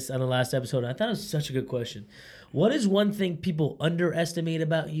asked this on the last episode. And I thought it was such a good question. What is one thing people underestimate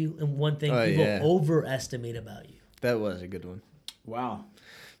about you, and one thing people overestimate about you? That was a good one. Wow.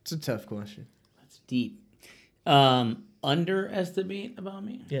 It's a tough question. That's deep. Underestimate about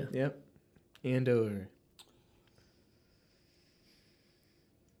me? Yeah. Yep. And over.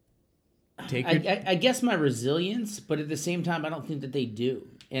 I guess my resilience, but at the same time, I don't think that they do.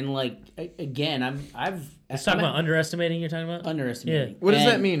 And like again, Let's talk about underestimating. You're talking about underestimating. Yeah. What does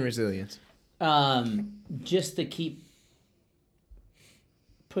that mean, resilience? Just to keep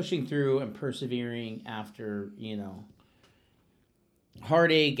pushing through and persevering after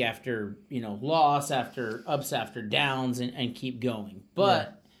heartache, after loss, after ups, after downs, and keep going.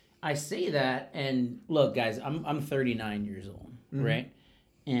 But I say that, and look, guys, I'm 39 years old, right?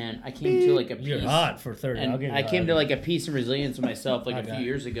 And I came to like a peace. You're hot for 30. And I'll give you I came to hot. like a peace and resilience of myself like a Okay. few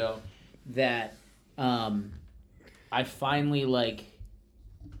years ago that I finally like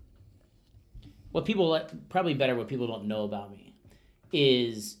what people probably better what people don't know about me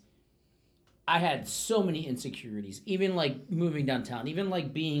is I had so many insecurities, even like moving downtown, even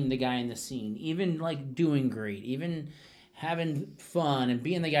like being the guy in the scene, even like doing great, even having fun and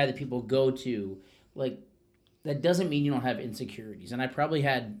being the guy that people go to. Like, that doesn't mean you don't have insecurities. And I probably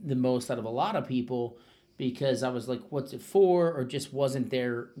had the most out of a lot of people because I was like, what's it for? Or just wasn't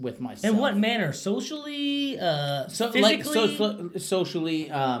there with myself. In what manner? Socially? So, physically? like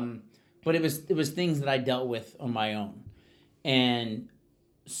socially, but it was things that I dealt with on my own, and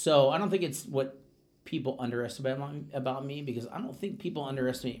so I don't think it's what people underestimate about me, because I don't think people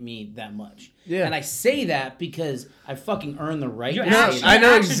underestimate me that much. Yeah. And I say that because I fucking earned the right to No, say that. I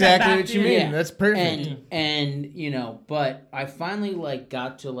know exactly what you mean. Yeah. That's perfect. And you know, but I finally like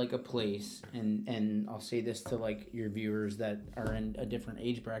got to like a place, and I'll say this to like your viewers that are in a different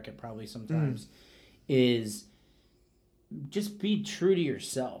age bracket probably sometimes, is just be true to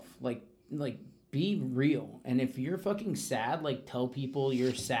yourself. Like be real. And if you're fucking sad, like tell people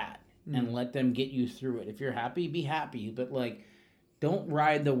you're sad and let them get you through it. If you're happy, be happy, but like don't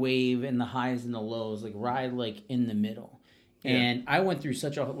ride the wave and the highs and the lows. Like ride like in the middle. Yeah. And I went through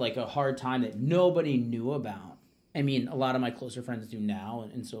such a hard time that nobody knew about. I mean, a lot of my closer friends do now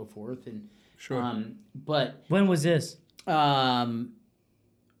and so forth. And sure. But when was this? Probably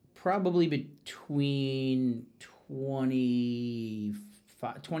between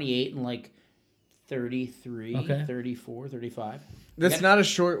 28 and like 33, 34, 35. That's not a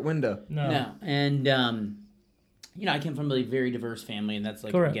short window. No. And, you know, I came from a very diverse family, and that's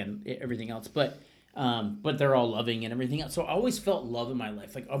like, again, everything else. But they're all loving and everything else. So I always felt love in my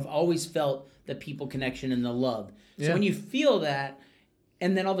life. Like I've always felt the people connection and the love. So when you feel that,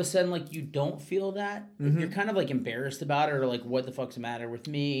 and then all of a sudden, like, you don't feel that, you're kind of like embarrassed about it, or like, what the fuck's the matter with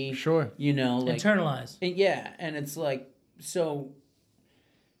me? Sure. You know, like internalize. And and it's like, so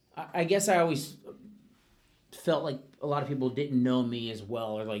I guess I always felt like a lot of people didn't know me as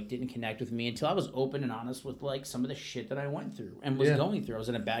well, or like didn't connect with me until I was open and honest with like some of the shit that I went through and was going through. I was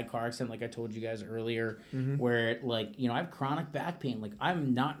in a bad car accident, like I told you guys earlier, where like, you know, I have chronic back pain. Like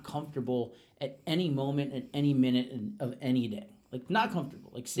I'm not comfortable at any moment, at any minute of any day. Like not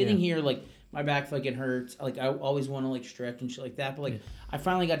comfortable. Like sitting here, like my back fucking hurts. Like I always want to like stretch and shit like that. But like I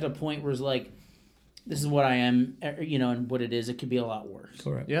finally got to a point where it's like, this is what I am, you know, and what it is. It could be a lot worse.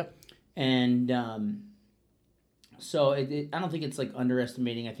 Correct. Yep. And so I don't think it's like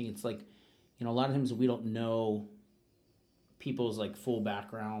underestimating. I think it's like, you know, a lot of times we don't know people's like full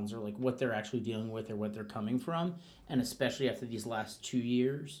backgrounds or like what they're actually dealing with or what they're coming from. And especially after these last 2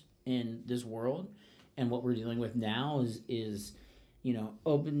 years in this world, and what we're dealing with now is, you know,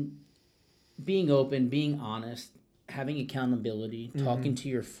 being honest, having accountability, talking to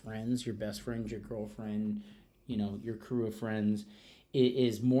your friends, your best friends, your girlfriend, you know, your crew of friends. It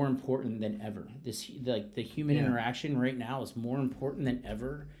is more important than ever. This like the human interaction right now is more important than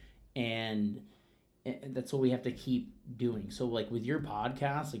ever, and that's what we have to keep doing. So like with your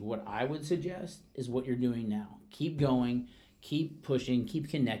podcast, like what I would suggest is what you're doing now. Keep going, keep pushing, keep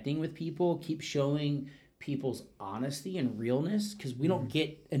connecting with people, keep showing people's honesty and realness, because we don't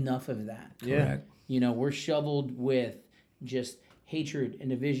get enough of that. Correct. You know, we're shoveled with just hatred and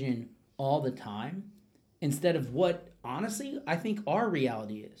division all the time, instead of what, honestly, I think our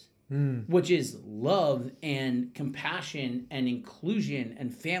reality is, which is love and compassion and inclusion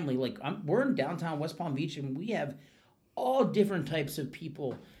and family. Like, we're in downtown West Palm Beach, and we have all different types of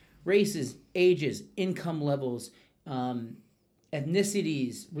people, races, ages, income levels,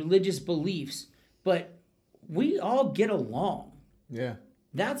 ethnicities, religious beliefs, but we all get along. Yeah.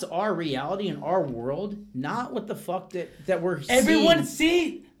 That's our reality in our world, not what the fuck that we're seeing. Everyone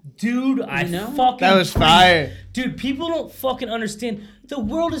see? Dude, I fucking... That was fire. Dude, people don't fucking understand. The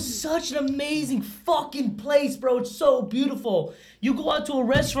world is such an amazing fucking place, bro. It's so beautiful. You go out to a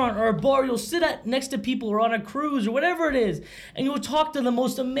restaurant or a bar, you'll sit next to people or on a cruise or whatever it is, and you'll talk to the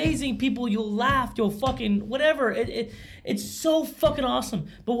most amazing people. You'll laugh. You'll fucking... whatever. It's so fucking awesome.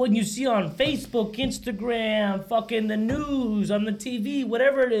 But when you see on Facebook, Instagram, fucking the news, on the TV,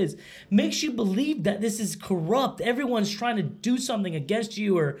 whatever it is, makes you believe that this is corrupt. Everyone's trying to do something against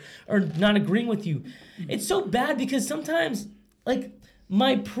you or not agreeing with you. It's so bad because sometimes, like,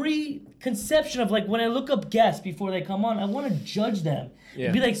 my preconception of, like, when I look up guests before they come on, I want to judge them.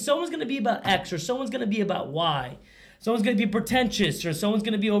 Yeah. Be like, someone's going to be about X or someone's going to be about Y. Someone's going to be pretentious or someone's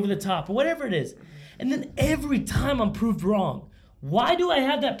going to be over the top or whatever it is. And then every time I'm proved wrong. Why do I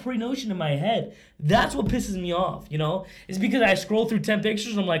have that pre-notion in my head? That's what pisses me off, you know? It's because I scroll through 10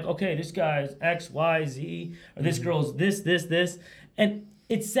 pictures, I'm like, okay, this guy's X, Y, Z, or this girl's this. And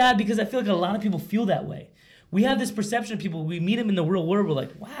it's sad because I feel like a lot of people feel that way. We have this perception of people, we meet them in the real world, we're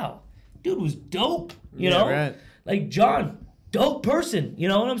like, wow, dude was dope, you know? Right. Like, Jon, dope person, you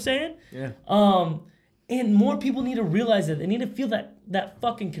know what I'm saying? Yeah. And more people need to realize that. They need to feel that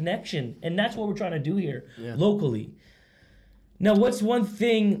fucking connection. And that's what we're trying to do here, locally. Now, what's one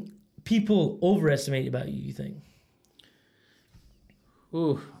thing people overestimate about you think?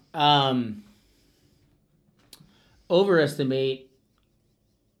 Overestimate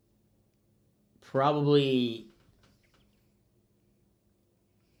probably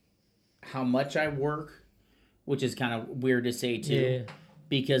how much I work, which is kind of weird to say too,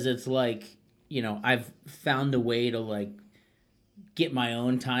 because it's like, you know, I've found a way to like get my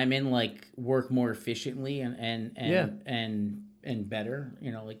own time in, like work more efficiently and better,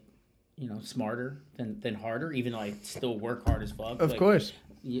 you know, like, you know, smarter than harder, even though I still work hard as fuck. Of course.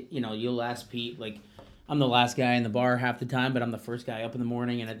 You know, you'll ask Pete, like, I'm the last guy in the bar half the time, but I'm the first guy up in the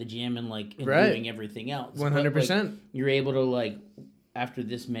morning and at the gym and like doing everything else. 100%. Like, you're able to like, after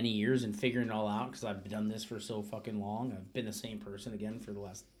this many years and figuring it all out, because I've done this for so fucking long, I've been the same person again for the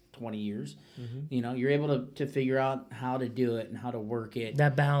last 20 years. Mm-hmm. You know, you're able to figure out how to do it and how to work it.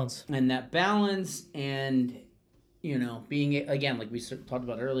 That balance. And, you know, being, again, like we talked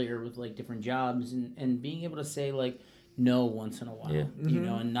about earlier with like different jobs and being able to say like no once in a while, you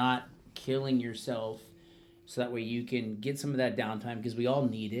know, and not killing yourself so that way you can get some of that downtime, because we all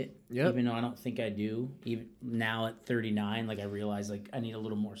need it. Even though I don't think I do. Even now at 39, like I realize like I need a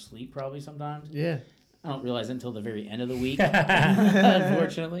little more sleep probably sometimes. Yeah. I don't realize it until the very end of the week,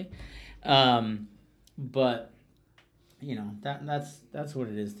 unfortunately. But you know, that's what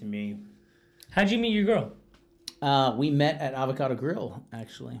it is to me. How'd you meet your girl? We met at Avocado Grill,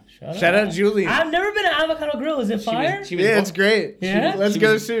 actually. Shout out Julie. I've never been to Avocado Grill. Is it fire? It's great. Yeah? Let's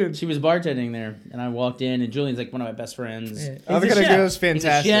go soon. She was bartending there, and I walked in, and Julian's like one of my best friends. Yeah. Avocado Grill is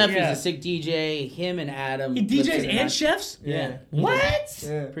fantastic. He's a chef. He's a sick DJ. Him and Adam. He DJs and chefs? Yeah. What?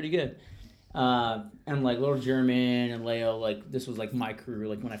 Yeah. Pretty good. And like Little German and Leo, like this was like my crew,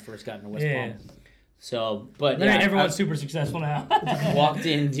 like when I first got into West Palm. So, but everyone's super successful now. walked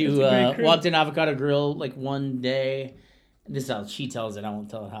in Avocado Grill like one day. This is how she tells it. I won't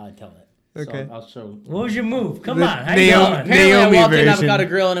tell it how I tell it. Okay. So I'll show. What was your move? Come on. How you doing? Apparently, I walked in Avocado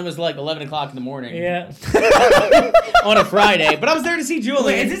Grill and it was like 11 o'clock in the morning. Yeah. On a Friday, but I was there to see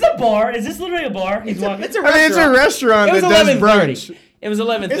Julie. Wait, is this a bar? Is this literally a bar? It's a restaurant. I mean, it's a restaurant that does brunch. It was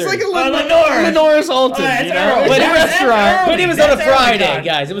 11:30. It's like a Lenore's Alton, you know? But it was on a Friday,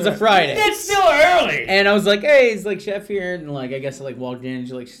 guys. It was a Friday. It's still early. And I was like, "Hey, it's like chef here," and like I guess I like walked in, and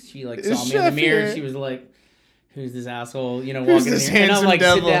she saw me in the mirror, and she was like, "Who's this asshole?" You know, walking in here, and I'm like,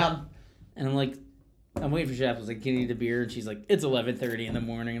 "Sit down," and I'm like, I'm waiting for chef. I was like, "Can you need a beer?" And she's like, "It's 11:30 in the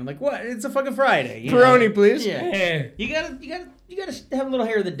morning," and I'm like, "What? It's a fucking Friday." Peroni, please. Yeah. Hey. You gotta have a little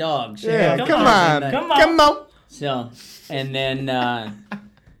hair of the dog. Yeah, come on. So, and then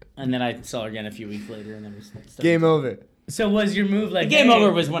I saw her again a few weeks later, and then we started. Game over. So was your move like... Game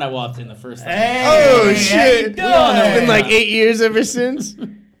over was when I walked in the first time. Hey, shit. It's been like 8 years ever since.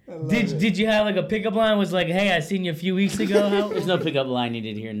 Did you have like a pickup line? Was like, hey, I seen you a few weeks ago. There's no pickup line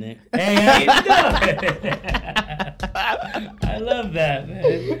needed here, Nick. Hey, how you doing? I love that,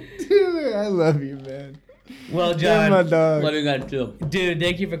 man. Dude, I love you, man. Well, John, my dog. Love you guys too. Dude,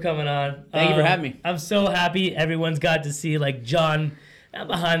 thank you for coming on. Thank you for having me. I'm so happy everyone's got to see like Jon, not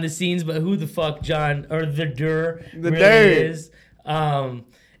behind the scenes, but who the fuck Jon or the Duerr is.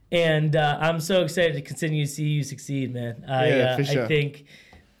 And I'm so excited to continue to see you succeed, man. For sure.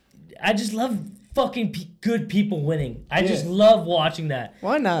 I just love fucking good people winning. I just love watching that.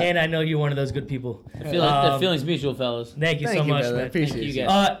 Why not? And I know you're one of those good people. The feeling's mutual, fellas. Thank you so much, man. Appreciate you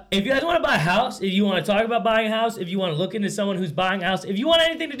guys. If you guys want to buy a house, if you want to talk about buying a house, if you want to look into someone who's buying a house, if you want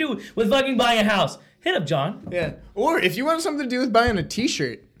anything to do with fucking buying a house, hit up Jon. Yeah. Or if you want something to do with buying a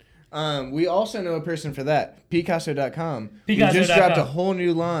t-shirt, we also know a person for that. Picasso.com. We just dropped a whole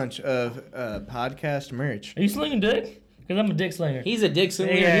new launch of podcast merch. Are you slinging dick? Because I'm a dick slinger. He's a dick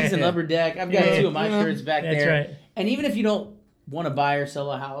slinger. He's an upper deck. I've got two of my shirts back there. That's right. And even if you don't want to buy or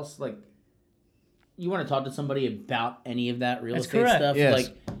sell a house, like you want to talk to somebody about any of that real estate stuff,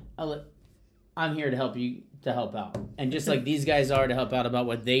 like I'm here to help you to help out. And just like these guys are to help out about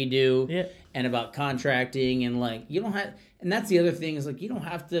what they do and about contracting and like you don't have, and that's the other thing is like you don't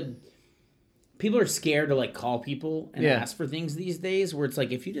have to. People are scared to like call people and ask for things these days where it's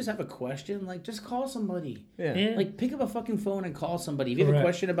like if you just have a question, like just call somebody. Yeah. Like pick up a fucking phone and call somebody. If you have a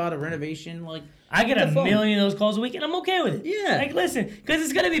question about a renovation, like I get a million of those calls a week and I'm okay with it. Yeah. Like listen, because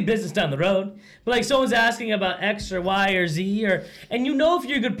it's gonna be business down the road. But like someone's asking about X or Y or Z and you know if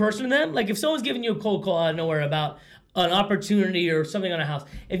you're a good person to them, like if someone's giving you a cold call out of nowhere about an opportunity or something on a house.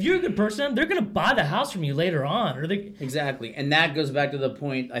 If you're a good person, they're going to buy the house from you later on. Exactly. And that goes back to the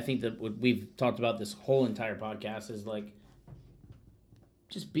point, I think that what we've talked about this whole entire podcast is like,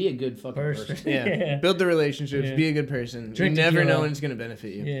 just be a good fucking person. Yeah. Build the relationships. Be a good person. You never know when it's going to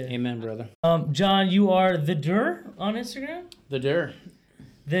benefit you. Yeah. Amen, brother. Jon, you are the Duerr on Instagram? The Duerr.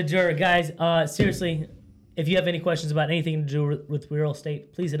 The Duerr. Guys, seriously, If you have any questions about anything to do with real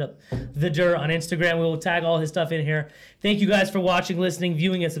estate, please hit up The Duerr on Instagram. We will tag all his stuff in here. Thank you guys for watching, listening,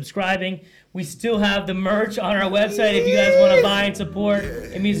 viewing, and subscribing. We still have the merch on our website if you guys want to buy and support.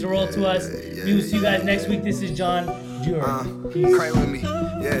 It means the world to us. We will see you guys next week. This is Jon Duerr. Peace. Cry with me,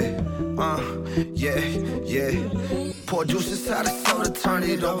 yeah. Pour juice inside the soda, turn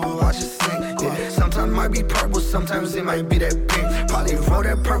it over, watch it sing. Yeah. Sometimes it might be purple, sometimes it might be that pink. Probably roll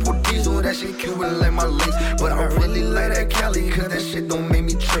that purple diesel, that shit Cuban like my links. But I really like that Cali, cause that shit don't make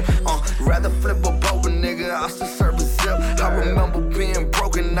me trip. Rather flip a boat, nigga, I still serve a zip. I remember being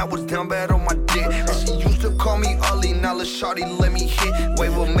broken, I was down bad on my dick. And she used to call me ugly, now let shawty let me hit. Wait,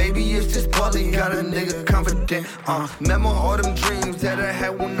 well maybe it's just bully, got a nigga confident. Remember all them dreams that I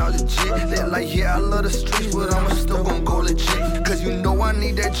had when I was legit. They're like, yeah, I love the streets, but I'm still gon' go legit. Cause you know I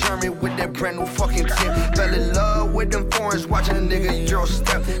need that German with that brand new fucking tip. Fell in love with them foreigns, watching a nigga Euro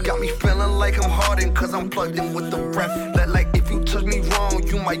step. Got me feeling like I'm hardened, cause I'm plugged in with the breath. Like if you touch me wrong,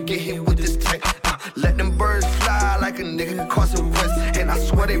 you might get hit with this tech. Let them birds fly like a nigga crossing west. And I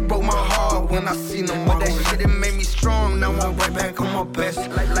swear they broke my heart when I seen them. But that shit, it made me strong, now I'm right back on my best.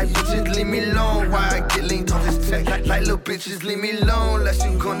 Like bitches, leave me alone, why I get linked on this tech. Like little bitches, leave me alone, unless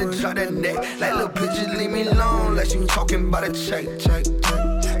you gonna try that neck. Like little bitches, leave me alone, unless you talking about a check.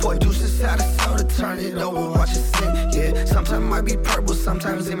 Pour juice inside the soda, turn it over, watch it sing. Yeah, sometimes it might be purple,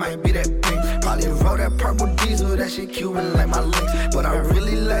 sometimes it might be that pink. Probably roll that purple diesel, that shit Cuban like my links. But I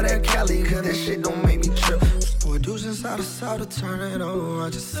really like that Cali, cause that shit don't make me trip. Pour juice inside the soda, turn it over,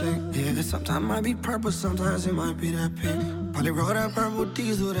 watch it sing. Yeah, sometimes it might be purple, sometimes it might be that pink. Probably roll that purple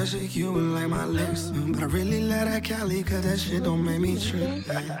diesel, that shit Cuban like my links. But I really like that Cali, cause that shit don't make me trip.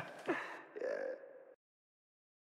 Yeah.